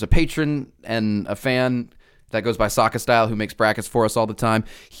a patron and a fan that goes by Sokka Style who makes brackets for us all the time.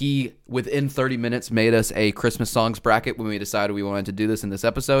 He, within 30 minutes, made us a Christmas songs bracket when we decided we wanted to do this in this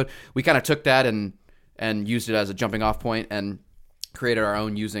episode. We kind of took that and used it as a jumping off point and created our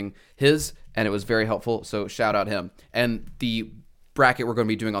own using his, and it was very helpful, so shout out him. And the bracket we're going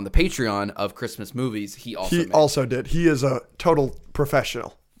to be doing on the Patreon of Christmas movies, he also did. He is a total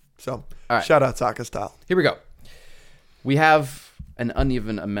professional. So, Shout out Sokka Style. Here we go. We have an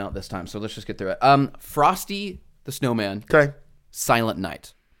uneven amount this time, so let's just get through it. Frosty the Snowman. Okay. Silent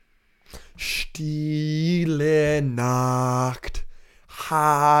Night. Stille Nacht,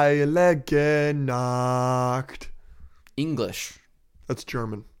 heilige Nacht. English. That's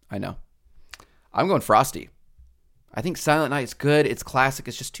German. I know. I'm going Frosty. I think Silent Night is good. It's classic.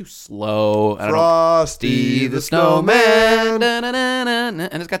 It's just too slow. Frosty the Snowman. And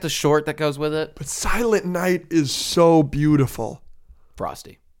it's got the short that goes with it. But Silent Night is so beautiful.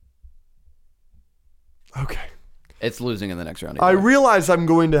 Frosty. Okay. It's losing in the next round. I realize I'm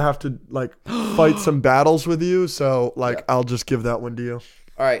going to have to fight some battles with you, so I'll just give that one to you.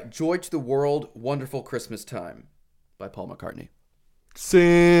 All right. Joy to the World, Wonderful Christmas Time by Paul McCartney.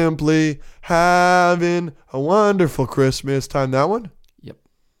 Simply having a wonderful Christmas time. That one? Yep.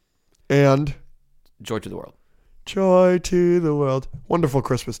 And? Joy to the World. Joy to the world. Wonderful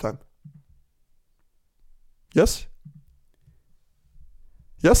Christmas time. Yes?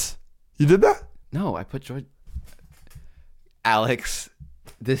 Yes? You did that? No, I put Joy. Alex,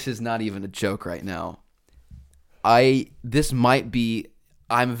 this is not even a joke right now. I'm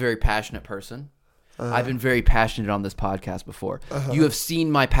a very passionate person. I've been very passionate on this podcast before. You have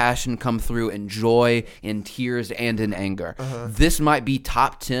seen my passion come through in joy, in tears, and in anger. This might be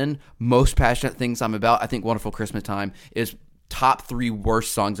top 10 most passionate things I'm about. I think Wonderful Christmas Time is top 3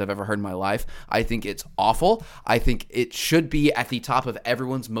 worst songs I've ever heard in my life. I think it's awful. I think it should be at the top of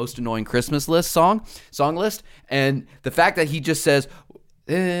everyone's most annoying Christmas song list. And the fact that he just says,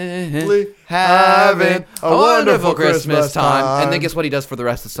 having a wonderful Christmas time. And then guess what he does for the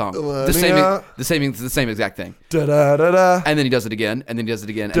rest of the song? The same exact thing. Da-da-da-da. And then he does it again, and then he does it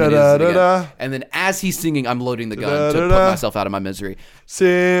again, and then he does it again. And then as he's singing, I'm loading the gun to put myself out of my misery.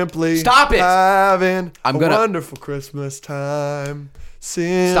 Simply stop it. Having a wonderful Christmas time.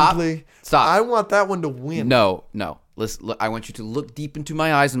 Simply. Stop. I want that one to win. No. Listen, look, I want you to look deep into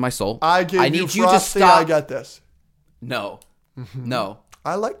my eyes and my soul. I need you to stop. I got this. No. No.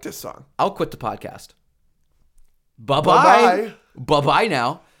 I like this song. I'll quit the podcast. Bye-bye. Bye-bye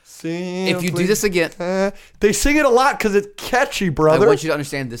now. Simply, if you do this again. They sing it a lot because it's catchy, brother. I want you to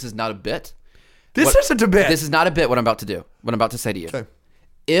understand this is not a bit. This isn't a bit. This is not a bit what I'm about to do. What I'm about to say to you. Okay.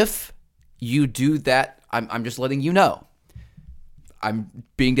 If you do that, I'm just letting you know. I'm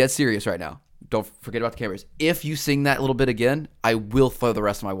being dead serious right now. Don't forget about the cameras. If you sing that little bit again, I will throw the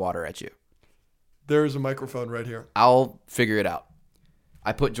rest of my water at you. There's a microphone right here. I'll figure it out.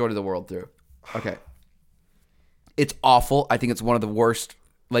 I put Joy to the World through. Okay. It's awful. I think it's one of the worst.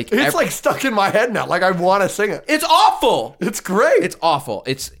 It's like stuck in my head now. Like I want to sing it. It's awful. It's great. It's awful.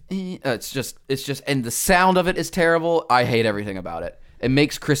 It's just, and the sound of it is terrible. I hate everything about it. It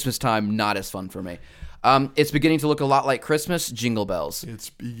makes Christmas time not as fun for me. It's beginning to look a lot like Christmas. Jingle Bells. It's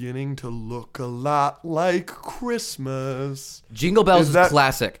beginning to look a lot like Christmas. Jingle Bells is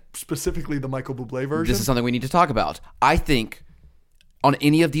classic. Specifically the Michael Bublé version? This is something we need to talk about. I think on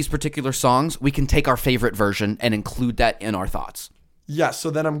any of these particular songs, we can take our favorite version and include that in our thoughts. Yeah,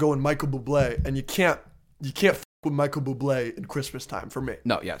 so then I'm going Michael Bublé, and you can't f with Michael Bublé in Christmas time for me.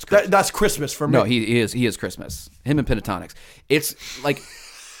 No, yeah, it's Christmas. That's Christmas for me. No, he is Christmas. Him and Pentatonics. It's like,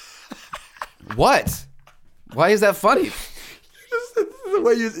 what? Why is that funny? The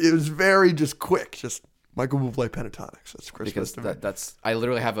way it was very just quick, just Michael Bublé Pentatonics. That's Christmas because to me. I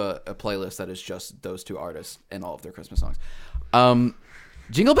literally have a playlist that is just those two artists and all of their Christmas songs.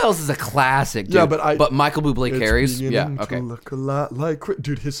 Jingle Bells is a classic, dude. Yeah, but Michael Bublé carries. Yeah, okay. To look a lot like,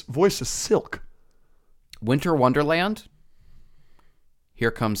 dude, his voice is silk. Winter Wonderland.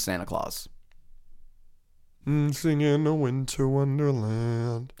 Here Comes Santa Claus. Singing a winter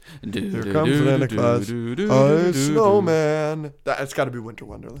wonderland. Here comes Santa Claus, a snowman. It's got to be Winter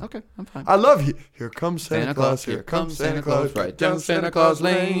Wonderland. Okay, I'm fine. I love Here comes Santa Claus. Here comes Santa Claus. Right down Santa Claus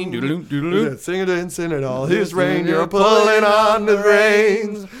Lane. Singing, dancing, and all his reindeer pulling on the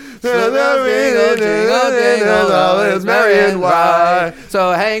reins. All is merry and white.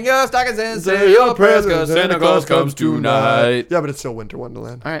 So hang your stockings and say your prayers, cause Santa Claus comes tonight. Yeah, but it's still Winter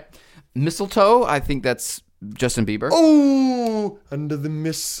Wonderland. All right. Mistletoe, I think that's Justin Bieber. Oh, under the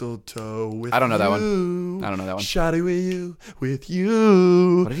mistletoe with I don't know that one. I don't know that one. Shoddy with you.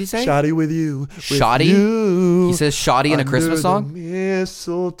 What did he say? Shoddy with you. Shoddy? He says shoddy in a Christmas song? Under the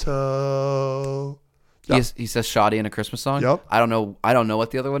mistletoe. Yep. He says shoddy in a Christmas song? Yep. I don't know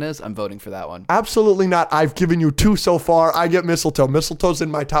what the other one is. I'm voting for that one. Absolutely not. I've given you two so far. I get mistletoe. Mistletoe's in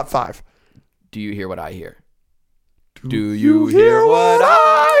my top 5. Do you hear what I hear? Do you hear what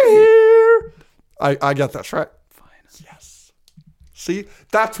I hear? I get this, right? Fine. Yes. See?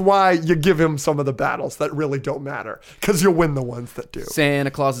 That's why you give him some of the battles that really don't matter. Because you'll win the ones that do.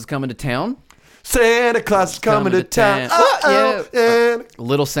 Santa Claus is coming to town. Santa Claus is coming to town. Yeah.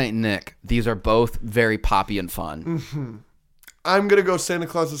 Little Saint Nick. These are both very poppy and fun. Mm-hmm. I'm going to go Santa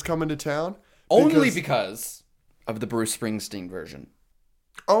Claus is coming to town. Only because of the Bruce Springsteen version.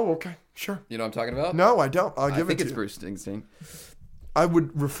 Oh, okay. Sure. You know what I'm talking about? No, I don't. I'll give it to you. I think it's Bruce Springsteen. I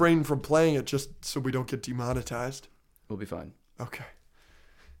would refrain from playing it just so we don't get demonetized. We'll be fine. Okay.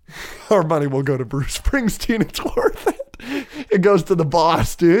 Our money will go to Bruce Springsteen. It's worth it. It goes to the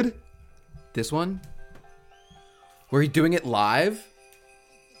boss, dude. This one? Were you doing it live?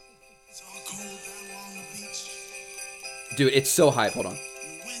 Dude, it's so hype. Hold on.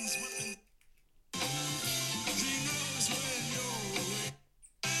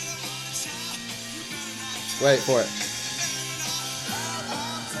 Wait for it.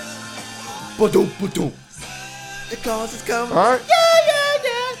 Ba-doom. The Claus is coming. All right.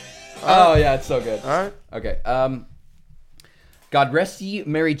 Yeah. Oh, yeah, it's so good. All right. Okay. God rest ye,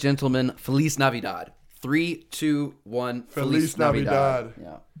 merry gentlemen. Feliz Navidad. 3, 2, 1. Feliz Navidad.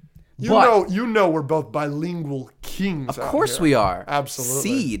 Yeah. You know we're both bilingual kings. Of course we are. Absolutely.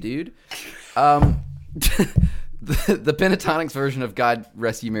 See, dude. The Pentatonics version of God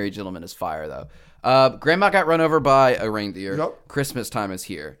Rest Ye Merry Gentlemen is fire, though. Grandma got run over by a reindeer. Yep. Christmas time is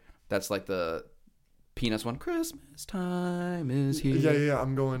here. That's like the Peanuts one. Christmas time is here. Yeah.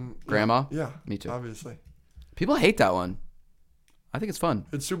 I'm going. Grandma? Yeah. Me too. Obviously. People hate that one. I think it's fun.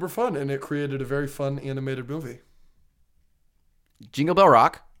 It's super fun, and it created a very fun animated movie. Jingle Bell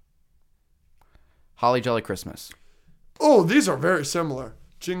Rock. Holly Jolly Christmas. Oh, these are very similar.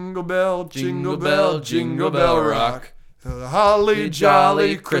 Jingle bell, jingle bell, jingle bell rock. The holly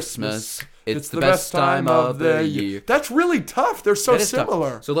Jolly Christmas. It's the best time of the year. That's really tough. They're so That is tough.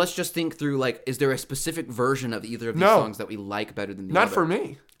 similar. So let's just think through, like, is there a specific version of either of these songs that we like better than the other? Not for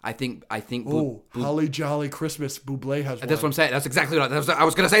me. I think. Oh, Holly Jolly Christmas. Bublé has one. That's what I'm saying. That's exactly what I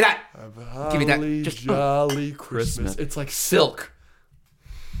was going to say that. Holly Give me that. Just Jolly Christmas. It's like silk.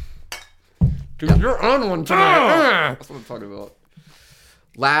 Dude, you're on one tonight. That's what I'm talking about.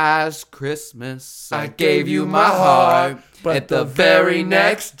 Last Christmas, I gave you my heart, but the very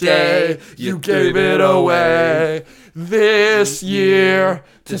next day, you gave it away. This year,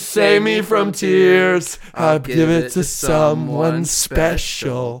 to save me from tears, I'll give it to someone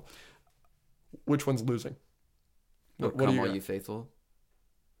special. Which one's losing? What do you faithful?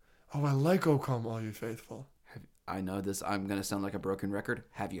 Oh, I like O Come All You Faithful. I know this. I'm going to sound like a broken record.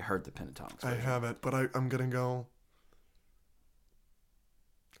 Have you heard the Pentatonix version? I haven't, but I'm going to go...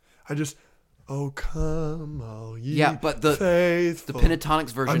 oh come all ye but the faithful. Pentatonix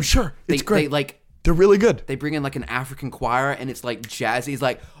version, I'm sure it's great. They're really good. They bring in like an African choir, and it's like jazzy. It's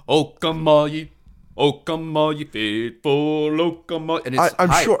like, oh come all ye faithful, oh come all. And it's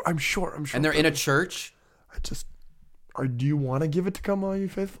I'm sure. And they're in a church. Do you want to give it to Come All You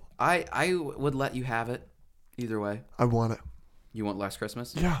Faithful? I would let you have it either way. I want it. You want Last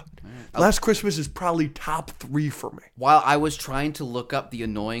Christmas? Yeah. Right. Last Christmas is probably top 3 for me. While I was trying to look up the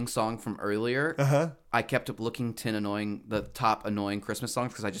annoying song from earlier, I kept up looking the top annoying Christmas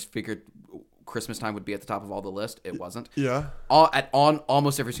songs because I just figured Christmas time would be at the top of all the list. It wasn't. Yeah. On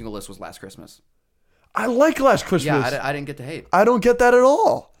almost every single list was Last Christmas. I like Last Christmas. Yeah, I didn't get to hate. I don't get that at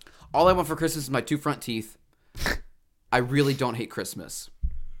all. All I want for Christmas is my 2 front teeth. I really don't hate Christmas.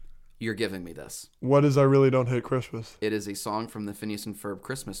 You're giving me this. What is I Really Don't Hate Christmas? It is a song from the Phineas and Ferb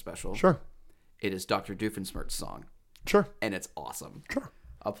Christmas special. Sure. It is Dr. Doofenshmirtz's song. Sure. And it's awesome. Sure.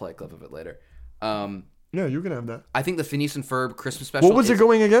 I'll play a clip of it later. Yeah, you can have that. I think the Phineas and Ferb Christmas special. What was it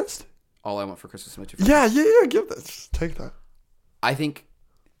going against? All I Want for Christmas is My 2 Front Teeth. Yeah, give that. Just take that. I think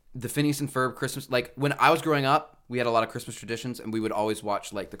the Phineas and Ferb Christmas, like when I was growing up, we had a lot of Christmas traditions, and we would always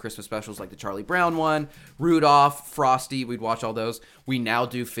watch like the Christmas specials, like the Charlie Brown one, Rudolph, Frosty. We'd watch all those. We now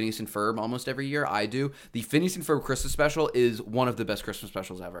do Phineas and Ferb almost every year. I do. The Phineas and Ferb Christmas special is one of the best Christmas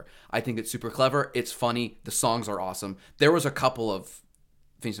specials ever. I think it's super clever. It's funny. The songs are awesome. There was a couple of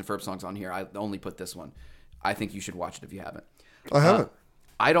Phineas and Ferb songs on here. I only put this one. I think you should watch it if you haven't. I haven't.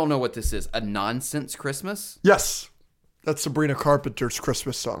 I don't know what this is. A Nonsense Christmas? Yes. That's Sabrina Carpenter's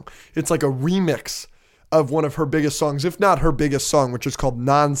Christmas song. It's like a remix of one of her biggest songs, if not her biggest song, which is called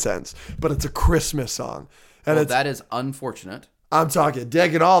Nonsense. But it's a Christmas song. And that is unfortunate. I'm talking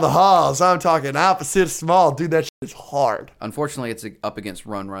decking all the halls. I'm talking opposite small. Dude, that shit is hard. Unfortunately, it's up against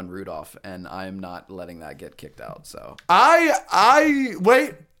Run Run Rudolph, and I'm not letting that get kicked out. So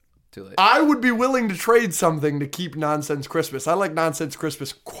wait. Too late. I would be willing to trade something to keep Nonsense Christmas. I like Nonsense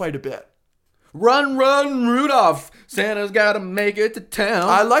Christmas quite a bit. Run, run, Rudolph. Santa's got to make it to town.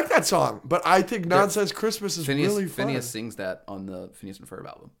 I like that song, but I think Nonsense Christmas is really fun. Phineas sings that on the Phineas and Ferb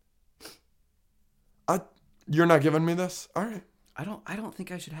album. You're not giving me this? All right. I don't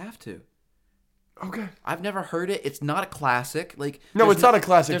think I should have to. Okay. I've never heard it. It's not a classic. No, it's not a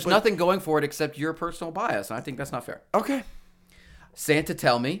classic. There's nothing going for it except your personal bias, and I think that's not fair. Okay. Santa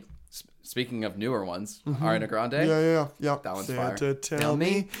Tell Me. Speaking of newer ones, Ariana Grande. Yeah. That one's Santa, fire. tell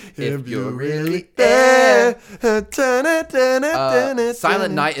me if you're really there.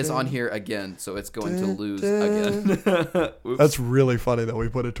 Silent Night is on here again, so it's going to lose again. That's really funny that we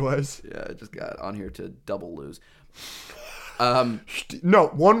put it twice. Yeah, it just got on here to double lose.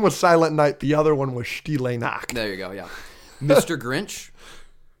 No, one was Silent Night, the other one was Stille Nacht. There you go, yeah. Mr. Grinch.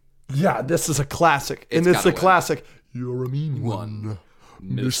 Yeah, this is a classic. And it's a classic. You're a mean one.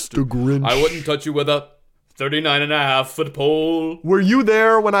 Mr. Grinch. I wouldn't touch you with a 39.5-foot pole. Were you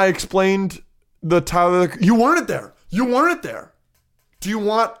there when I explained the Tyler? You weren't there. Do you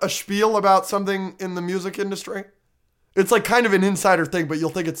want a spiel about something in the music industry? It's like kind of an insider thing, but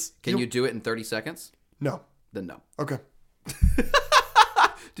you'll think it's... Can you do it in 30 seconds? No. Then no. Okay.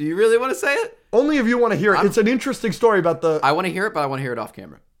 Do you really want to say it? Only if you want to hear it. It's an interesting story about the... I want to hear it, but I want to hear it off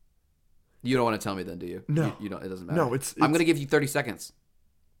camera. You don't want to tell me then, do you? No. You don't. It doesn't matter. No, it's... I'm going to give you 30 seconds.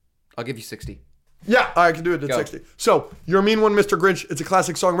 I'll give you 60. Yeah, I can do it at 60. So, You're a Mean One, Mr. Grinch. It's a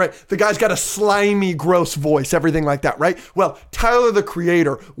classic song, right? The guy's got a slimy, gross voice, everything like that, right? Well, Tyler, the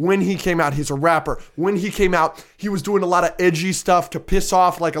Creator, when he came out, he's a rapper. When he came out, he was doing a lot of edgy stuff to piss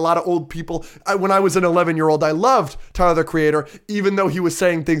off like a lot of old people. When I was an 11-year-old, I loved Tyler, the Creator, even though he was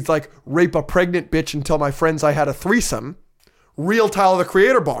saying things like, rape a pregnant bitch and tell my friends I had a threesome, real Tyler the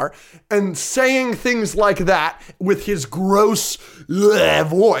Creator bar, and saying things like that with his gross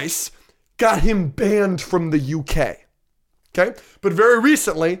voice got him banned from the UK. Okay? But very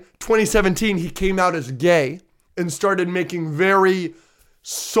recently, 2017, he came out as gay and started making very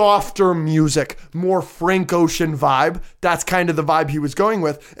softer music, more Frank Ocean vibe. That's kind of the vibe he was going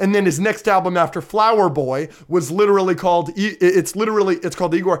with. And then his next album after Flower Boy was literally called, it's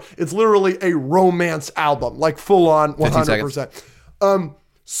called Igor. It's literally a romance album, like full on 100%.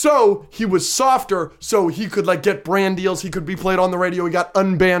 So he was softer, so he could like get brand deals. He could be played on the radio. He got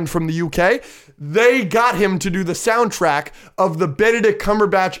unbanned from the UK. They got him to do the soundtrack of the Benedict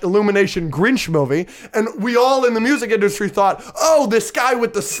Cumberbatch Illumination Grinch movie. And we all in the music industry thought, oh, this guy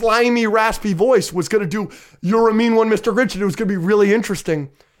with the slimy, raspy voice was going to do You're a Mean One, Mr. Grinch. And it was going to be really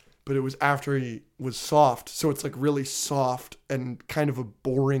interesting. But it was after he was soft. So it's like really soft and kind of a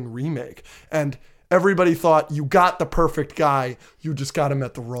boring remake. And everybody thought you got the perfect guy. You just got him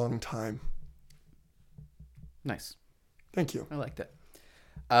at the wrong time. Nice. Thank you. I like that.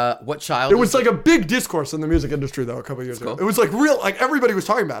 What child? It was like a big discourse in the music industry, though, a couple of years ago. It was like real, like everybody was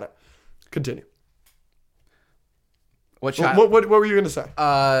talking about it. Continue. What child? What were you going to say?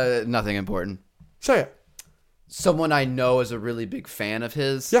 Nothing important. Say it. Someone I know is a really big fan of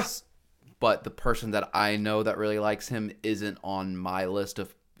his. Yeah. But the person that I know that really likes him isn't on my list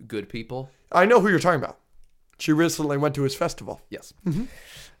of good people. I know who you're talking about. She recently went to his festival. Yes. Mm-hmm.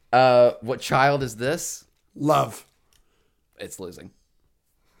 What child is this? Love. It's losing.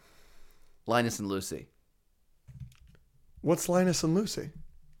 Linus and Lucy. What's Linus and Lucy?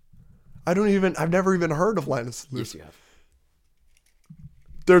 I've never even heard of Linus and Lucy. Yes, you have.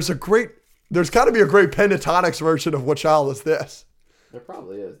 There's got to be a great Pentatonics version of What Child Is This? There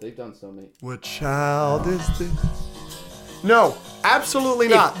probably is. They've done so many. What child is this? No, absolutely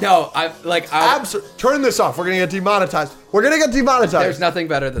not. Turn this off. We're going to get demonetized. There's nothing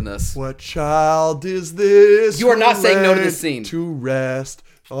better than this. What child is this? You are not saying no to this scene. To rest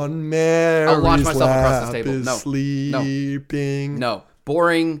on Mary's I'll launch myself across this table. lap is sleeping. No.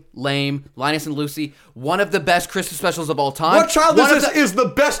 Boring, lame, Linus and Lucy, one of the best Christmas specials of all time. What Child Is This is the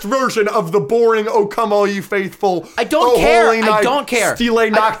best version of the boring "O Come All Ye Faithful." I don't care. I don't care.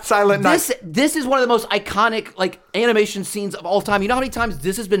 Stille Nacht, Silent Night. This is one of the most iconic animation scenes of all time. You know how many times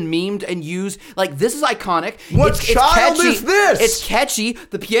this has been memed and used? Like, this is iconic. What child is this? It's catchy.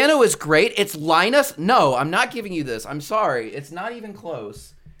 The piano is great. It's Linus. No, I'm not giving you this. I'm sorry. It's not even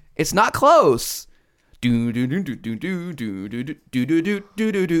close. It's not close. Do do do do do do do do do do do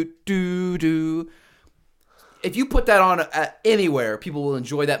do do do do. If you put that on anywhere, people will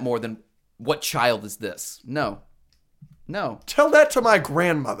enjoy that more than What Child Is This? No. Tell that to my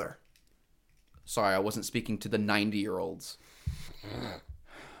grandmother. Sorry, I wasn't speaking to the 90-year-olds.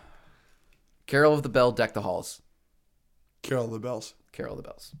 Carol of the Bell, Deck the Halls. Carol of the Bells. Carol of the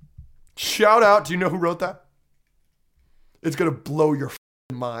Bells. Shout out. Do you know who wrote that? It's going to blow your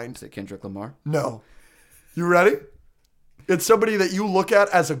mind. Is it Kendrick Lamar? No. You ready? It's somebody that you look at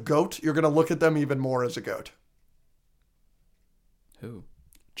as a goat. You're going to look at them even more as a goat. Who?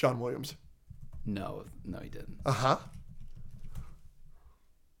 John Williams. No, he didn't. Uh-huh.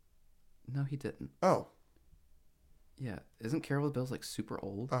 No, he didn't. Oh. Yeah. Isn't Carol of the Bells like super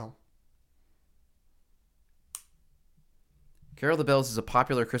old? Oh. Carol of the Bells is a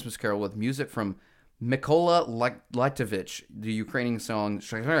popular Christmas carol with music from Mykola Letovich, the Ukrainian song,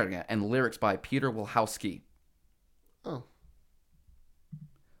 and lyrics by Peter Wilhowsky. Oh.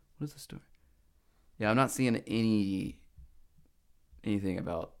 What is the story? Yeah, I'm not seeing anything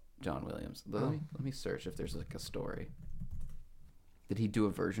about John Williams. Let me search if there's like a story. Did he do a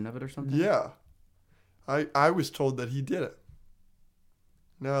version of it or something? Yeah. I was told that he did it.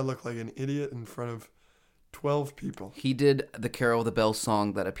 Now I look like an idiot in front of 12 people. He did the Carol of the Bells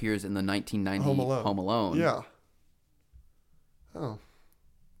song that appears in the 1990 Home Alone. Yeah. Oh.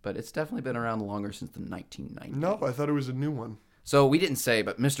 But it's definitely been around longer since the 1990s. No, I thought it was a new one. So we didn't say,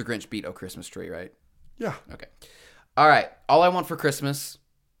 but Mr. Grinch beat "O Christmas Tree," right? Yeah. Okay. All right. All I Want for Christmas.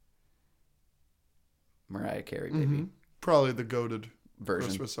 Mariah Carey, baby. Mm-hmm. Probably the goated version.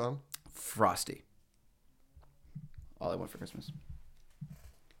 Christmas song. Frosty. All I Want for Christmas.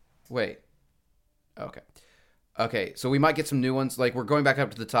 Wait. Okay, so we might get some new ones. Like, we're going back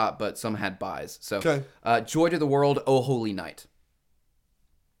up to the top, but some had buys. So, okay. Joy to the World, Oh Holy Night.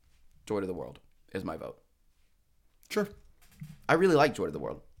 Joy to the World is my vote. Sure. I really like Joy to the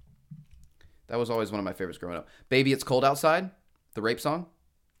World. That was always one of my favorites growing up. Baby, It's Cold Outside, the rape song.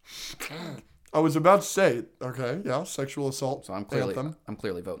 I was about to say, okay, yeah, sexual assault. So I'm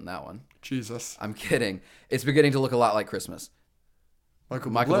clearly voting that one. Jesus. I'm kidding. It's beginning to look a lot like Christmas.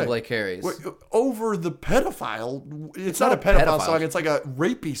 Michael Bublé carries. Wait, over the pedophile. It's not a not a pedophile pedophile. song. It's like a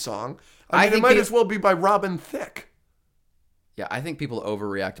rapey song. I I mean, it think might as well be by Robin Thicke. Yeah, I think people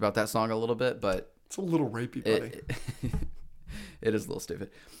overreact about that song a little bit, but It's a little rapey, buddy. it is a little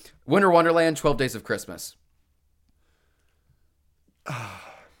stupid. Winter Wonderland, 12 Days of Christmas.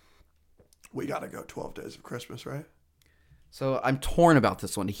 We gotta go 12 Days of Christmas, right? So I'm torn about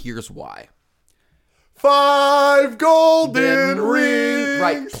this one. Here's why. 5 golden rings.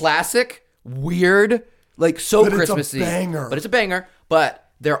 Right, classic, weird, like so But it's a Christmassy. banger. But it's a banger. But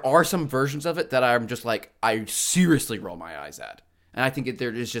there are some versions of it that I'm just like, I seriously roll my eyes at. And I think it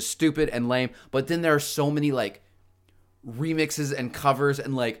is just stupid and lame. But then there are so many like remixes and covers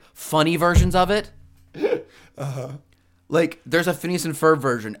and like funny versions of it. Like there's a Phineas and Ferb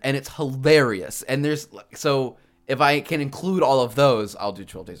version and it's hilarious. And there's so if I can include all of those, I'll do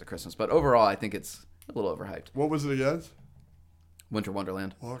 12 Days of Christmas. But overall, I think it's a little overhyped. What was it again? Winter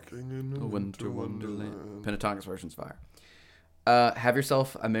Wonderland. Walking in the Winter Wonderland. Pentatonix version's fire. Have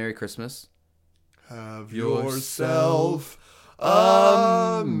yourself a Merry Christmas. Have yourself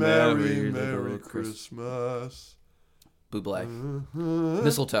a merry, merry Christmas. Bublé.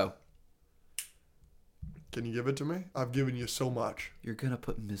 Mistletoe. Can you give it to me? I've given you so much. You're gonna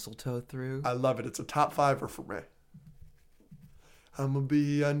put mistletoe through? I love it. It's a top 5er for me. I'm gonna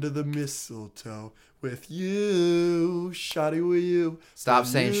be under the mistletoe with you, shoddy with you. Stop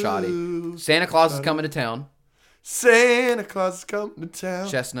with saying you. shoddy. Santa Claus is coming to town. Santa Claus is coming to town.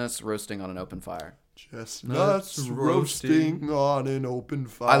 Chestnuts roasting on an open fire. Chestnuts roasting on an open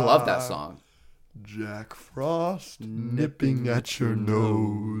fire. I love that song. Jack Frost nipping at your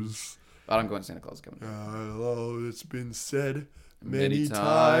nose. But I'm going Santa Claus is coming to town. Hello, it's been said Many many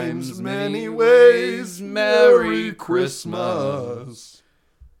times, times, many many ways. ways. Merry Merry Christmas.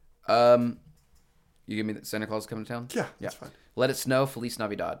 Christmas. You give me the Santa Claus is coming to town? Yeah, that's fine. Let it snow, Feliz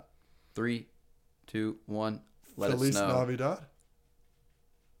Navidad. 3, 2, 1. Let Feliz it snow. Navidad.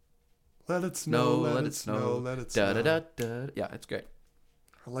 Let it snow, No, let it snow, let it snow. Da, da, da, da. Yeah, it's great.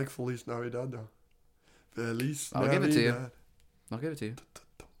 I like Feliz Navidad though. Feliz I'll Navidad. give it to you. I'll give it to you.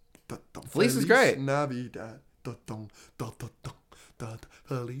 Feliz is great. Navidad.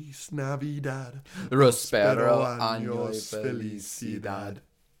 Feliz Navidad. Prospero años felicidad.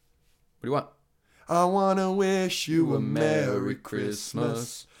 What do you want? I wanna wish you a Merry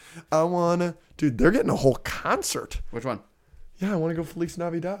Christmas. I wanna... Dude, they're getting a whole concert. Which one? Yeah, I wanna go Feliz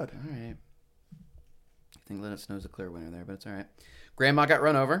Navidad. All right. I think Let It Snow's a clear winner there, but it's all right. Grandma got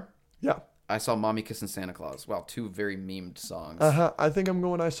run over. Yeah. I saw Mommy Kissing Santa Claus. Wow, 2 very memed songs. I think I'm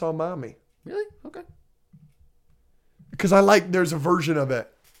going I Saw Mommy. Really? Okay. Because I like, there's a version of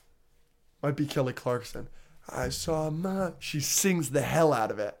it. Might be Kelly Clarkson. I saw Mom. She sings the hell out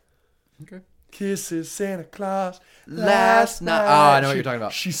of it. Okay. Kisses Santa Claus Last night. Oh, I know what you're talking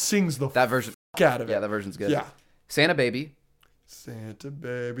about. She sings the That version. fuck out of it. Yeah, that version's good. Yeah. Santa Baby. Santa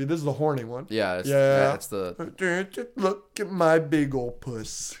baby. This is the horny one. Yeah, it's, Yeah. that's the. Look at my big old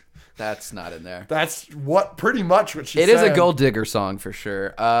puss. That's not in there. That's pretty much what she It said. is a gold digger song for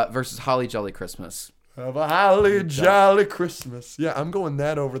sure. Versus Holly Jolly Christmas. Have a holly jolly Christmas. Yeah, I'm going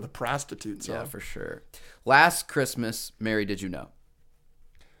that over the prostitute song. Yeah, for sure. Last Christmas, Mary Did You Know?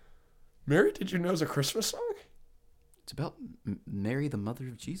 Mary, did you know is a Christmas song? It's about Mary, the mother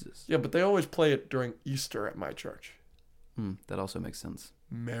of Jesus. Yeah, but they always play it during Easter at my church. That also makes sense.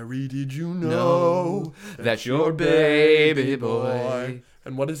 Mary, did you know that's your baby boy?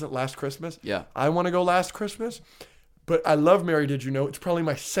 And what is it, Last Christmas? Yeah. I want to go Last Christmas, but I love Mary, Did You Know? It's probably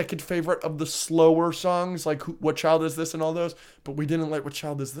my second favorite of the slower songs, like What Child Is This and all those, but we didn't let What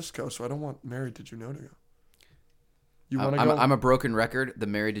Child Is This go, so I don't want Mary, Did You Know to go. You want to go? I'm a broken record. The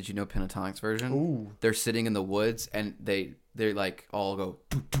Mary Did You Know Pentatonix version. Ooh. They're sitting in the woods and they like all go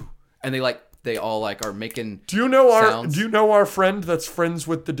doo, doo, and they all like are making. Do you know sounds. our friend that's friends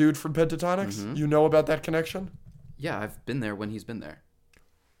with the dude from Pentatonix? Mm-hmm. You know about that connection? Yeah, I've been there when he's been there.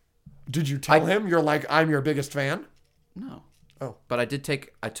 Did you tell him you're like, I'm your biggest fan? No. Oh. But I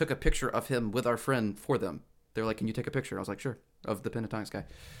took a picture of him with our friend for them. They were like, "Can you take a picture?" I was like, "Sure." Of the Pentatonix guy.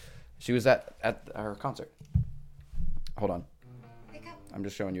 She was at our concert. Hold on. I'm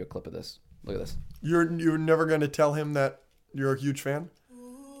just showing you a clip of this. Look at this. You're never going to tell him that you're a huge fan?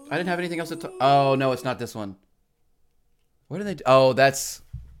 I didn't have anything else to talk. Oh, no, it's not this one. What do they do? Oh, that's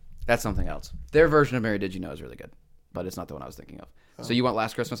something else. Their version of Mary Did You Know is really good, but it's not the one I was thinking of. So you want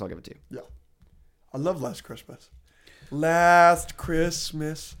Last Christmas? I'll give it to you. Yeah. I love Last Christmas. Last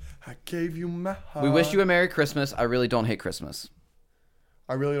Christmas, I gave you my heart. We wish you a Merry Christmas. I really don't hate Christmas.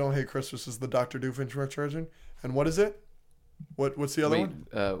 I really don't hate Christmas is the Dr. Doofenshmirtz version. And what is it? What's the other one?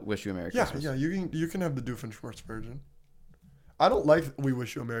 Wish you a Merry Yeah, Christmas. yeah, you can have the Doofenshmirtz version. I don't like We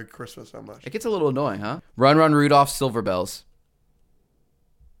Wish You a Merry Christmas that much. It gets a little annoying, huh? Run, Run, Rudolph, Silver Bells.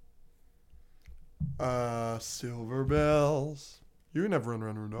 Silver Bells. You can have Run,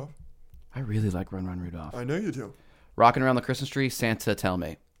 Run, Rudolph. I really like Run, Run, Rudolph. I know you do. Rocking Around the Christmas Tree, Santa Tell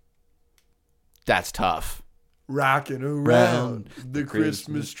Me. That's tough. Rocking around the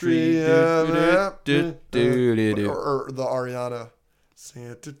Christmas tree. Or the Ariana.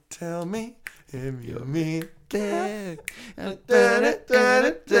 Santa, tell me if you mean that.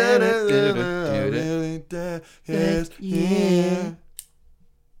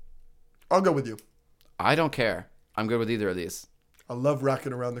 I'll go with you. I don't care. I'm good with either of these. I love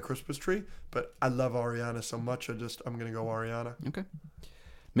Rocking Around the Christmas Tree, but I love Ariana so much. I'm going to go Ariana. Okay.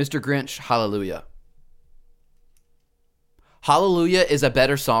 Mr. Grinch, Hallelujah. Hallelujah is a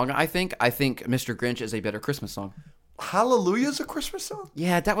better song, I think. I think Mr. Grinch is a better Christmas song. Hallelujah is a Christmas song?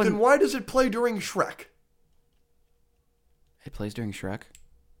 Yeah, that one. Then why does it play during Shrek? It plays during Shrek?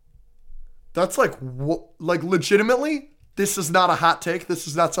 That's like legitimately, this is not a hot take. This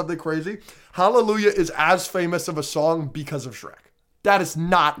is not something crazy. Hallelujah is as famous of a song because of Shrek. That is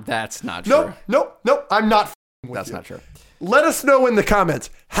not. That's not true. No. I'm not with you. That's not true. Let us know in the comments.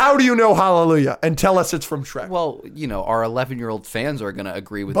 How do you know Hallelujah? And tell us it's from Shrek. Well, our 11-year-old fans are going to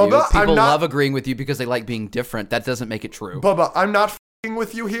agree with Bubba, you. People love agreeing with you because they like being different. That doesn't make it true. Bubba, I'm not f***ing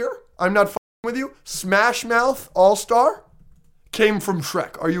with you here. I'm not f***ing with you. Smash Mouth All-Star came from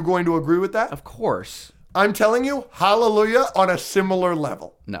Shrek. Are you going to agree with that? Of course. I'm telling you, Hallelujah on a similar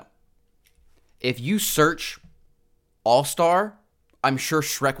level. No. If you search All-Star, I'm sure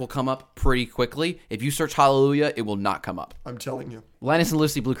Shrek will come up pretty quickly. If you search Hallelujah, it will not come up. I'm telling you. Linus and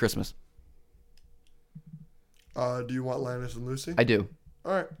Lucy, Blue Christmas. Do you want Linus and Lucy? I do.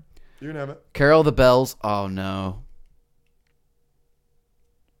 All right. You can have it. Carol of the Bells. Oh, no.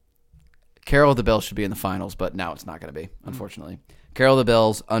 Carol of the Bells should be in the finals, but now it's not going to be, unfortunately. Carol of the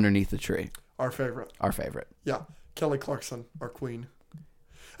Bells, Underneath the Tree. Our favorite. Our favorite. Yeah. Kelly Clarkson, our queen.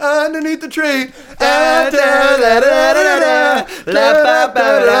 Underneath the tree. On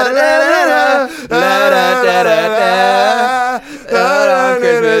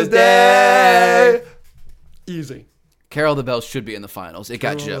Christmas Day. Easy. Carol of the Bells should be in the finals. It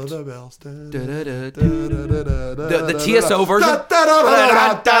got gypped. The TSO version?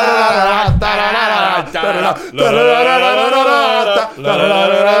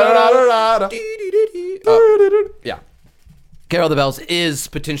 Yeah. Carol of the Bells is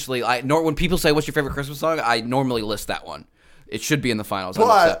potentially... when people say, what's your favorite Christmas song? I normally list that one. It should be in the finals.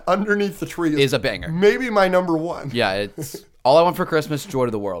 But Underneath the Tree is a banger. Maybe my number one. Yeah, it's All I Want for Christmas, Joy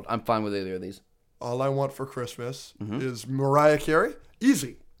to the World. I'm fine with either of these. All I Want for Christmas is Mariah Carey.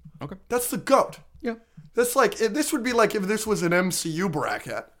 Easy. Okay. That's the GOAT. Yeah. That's like, this would be like if this was an MCU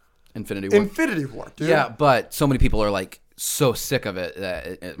bracket. Infinity War. Infinity War, dude. Yeah, but so many people are so sick of it that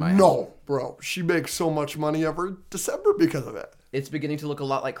it might. No, bro. She makes so much money every December because of it. It's beginning to look a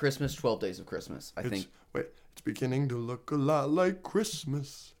lot like Christmas, 12 Days of Christmas, I think. Wait, it's beginning to look a lot like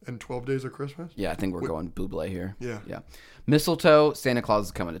Christmas and 12 Days of Christmas? Yeah, I think we're going Buble here. Yeah. Mistletoe, Santa Claus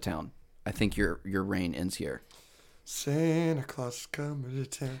is coming to town. I think your reign ends here. Santa Claus is coming to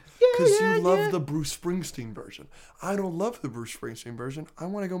town. Because you love the Bruce Springsteen version. I don't love the Bruce Springsteen version. I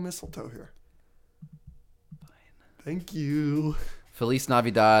want to go Mistletoe here. Fine. Thank you. Feliz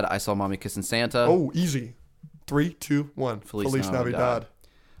Navidad, I Saw Mommy Kissing Santa. Oh, easy. 3, 2, 1. Feliz Navidad.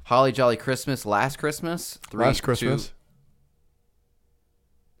 Holly Jolly Christmas, Last Christmas. Last Christmas.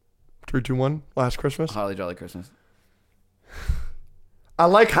 3, 2, 1. Last Christmas. Holly Jolly Christmas. I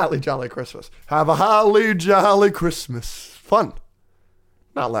like Holly Jolly Christmas. Have a Holly Jolly Christmas. Fun.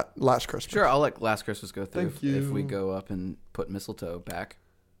 Not Last Christmas. Sure, I'll let Last Christmas go through Thank you. if we go up and put Mistletoe back.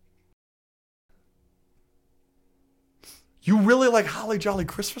 You really like Holly Jolly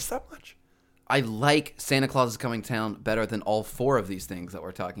Christmas that much? I like Santa Claus is Coming to Town better than all four of these things that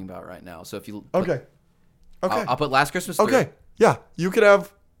we're talking about right now. So if you Okay. I'll put Last Christmas. Okay. Yeah, you could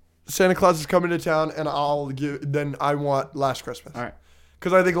have Santa Claus is Coming to Town, and then I want Last Christmas. All right.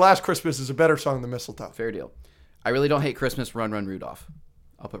 Because I think Last Christmas is a better song than Mistletoe. Fair deal. I really don't hate Christmas. Run, Run, Rudolph.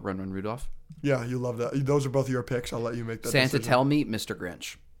 I'll put Run, Run, Rudolph. Yeah, you love that. Those are both your picks. I'll let you make that Santa decision. Tell Me, Mr.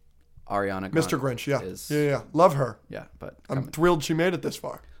 Grinch. Ariana Grande. Mr. Grinch, yeah. Yeah. Love her. Yeah, but I'm thrilled she made it this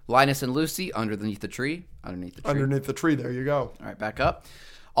far. Linus and Lucy, Underneath the Tree. Underneath the Tree. Underneath the Tree, there you go. All right, back up.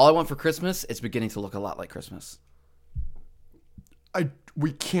 All I Want for Christmas, it's beginning to look a lot like Christmas.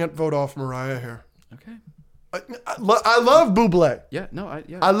 We can't vote off Mariah here. Okay. I love Bublé. Yeah, no,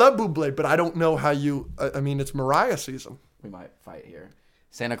 I love Bublé, but I don't know how you... I mean, it's Mariah season. We might fight here.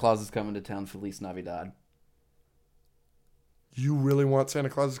 Santa Claus is Coming to Town, Feliz Navidad. You really want Santa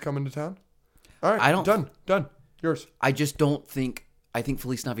Claus is Coming to Town? All right, done. Yours. I just don't think. I think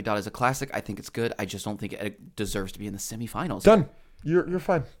Feliz Navidad is a classic. I think it's good. I just don't think it deserves to be in the semifinals. Done. You're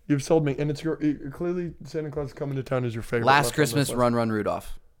fine. You've sold me, and it's clearly Santa Claus is Coming to Town is your favorite. Last Christmas, Run Run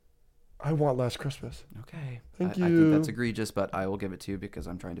Rudolph. I want Last Christmas. Okay. Thank you. I think that's egregious, but I will give it to you because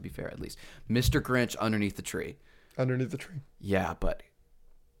I'm trying to be fair at least. Mr. Grinch, Underneath the Tree. Underneath the Tree. Yeah, but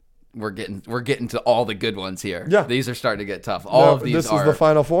we're getting to all the good ones here. Yeah. These are starting to get tough. All of these this are. This is the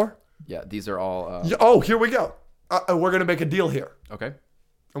final four? Yeah, these are all. Oh, here we go. We're going to make a deal here. Okay.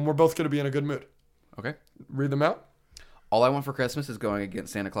 And we're both going to be in a good mood. Okay. Read them out. All I Want for Christmas is going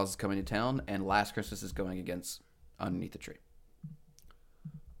against Santa Claus is Coming to Town, and Last Christmas is going against Underneath the Tree.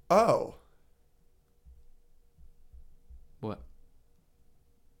 Oh. What?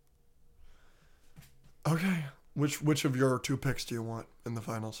 Okay. Which of your two picks do you want in the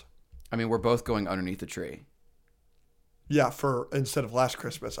finals? I mean, we're both going Underneath the Tree. Yeah, for instead of Last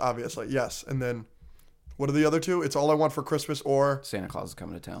Christmas, obviously. Yes. And then what are the other two? It's All I Want for Christmas or Santa Claus is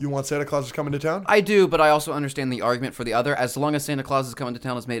Coming to Town. You want Santa Claus is Coming to Town? I do, but I also understand the argument for the other. As long as Santa Claus is Coming to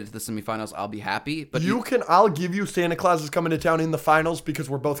Town has made it to the semifinals, I'll be happy. But I'll give you Santa Claus is Coming to Town in the finals because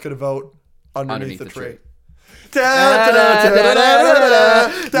we're both going to vote Underneath the Tree. This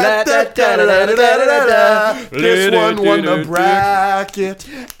one won the bracket.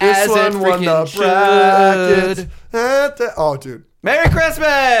 This one won the bracket. Oh, dude. Merry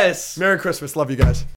Christmas! Merry Christmas. Love you guys.